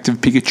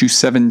Detective Pikachu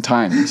 7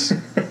 times.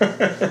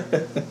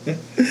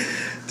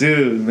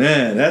 Dude,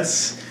 man,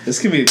 this going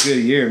to be a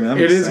good year, man.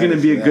 It is going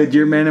to be a good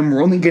year, man, and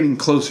we're only getting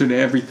closer to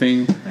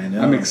everything. I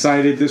know. I'm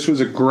excited. This was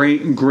a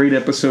great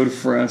episode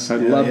for us. I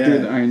loved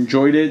it. I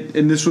enjoyed it.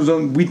 And this was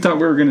we thought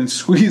we were going to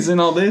squeeze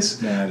in all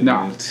this.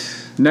 No.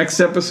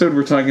 Next episode,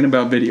 we're talking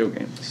about video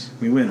games.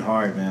 We went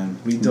hard, man.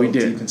 We dove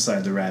deep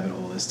inside the rabbit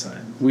hole this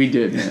time. We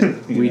did,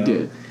 man. we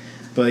did.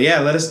 But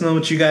yeah, let us know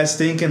what you guys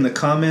think in the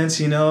comments,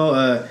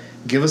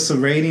 Give us a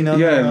rating on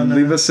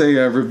leave us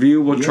a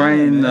review. We'll try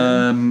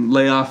and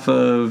lay off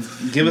of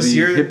give us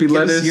your hippie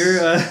lettuce.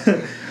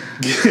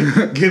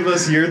 Give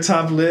us your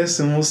top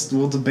list, and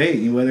we'll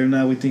debate whether or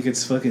not we think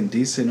it's fucking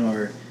decent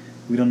or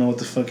we don't know what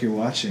the fuck you're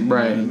watching.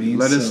 Right. You know what I mean?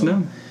 Let us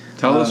know.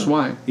 Tell us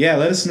why. Yeah,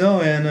 let us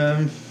know,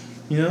 and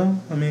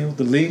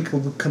the link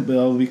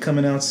will be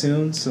coming out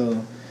soon,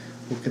 so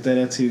we'll get that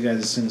out to you guys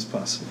as soon as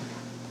possible.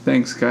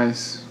 Thanks,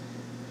 guys.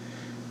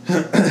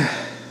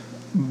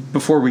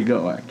 Before we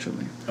go,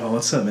 actually. Oh,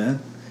 what's up,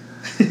 man?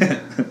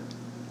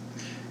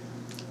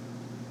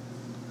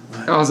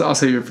 I'll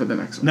save it for the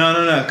next one.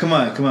 No. Come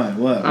on.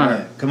 What?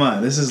 Right. Come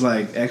on. This is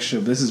like extra.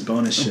 This is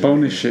bonus shit.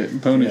 Bonus shit.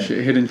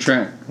 Hidden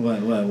track.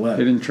 What?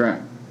 Hidden track.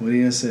 What are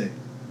you going to say?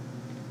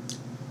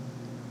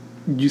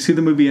 You see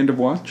the movie End of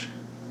Watch?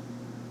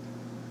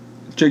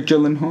 Jake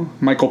Gyllenhaal?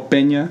 Michael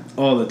Pena?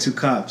 Oh, the two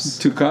cops.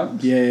 Two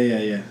cops?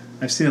 Yeah.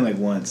 I've seen it like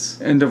once.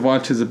 End of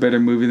Watch is a better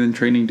movie than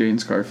Training Day and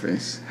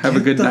Scarface. Have a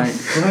good night.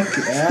 Fuck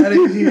out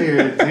of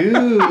here,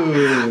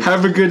 dude.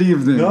 Have a good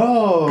evening.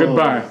 No.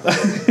 Goodbye.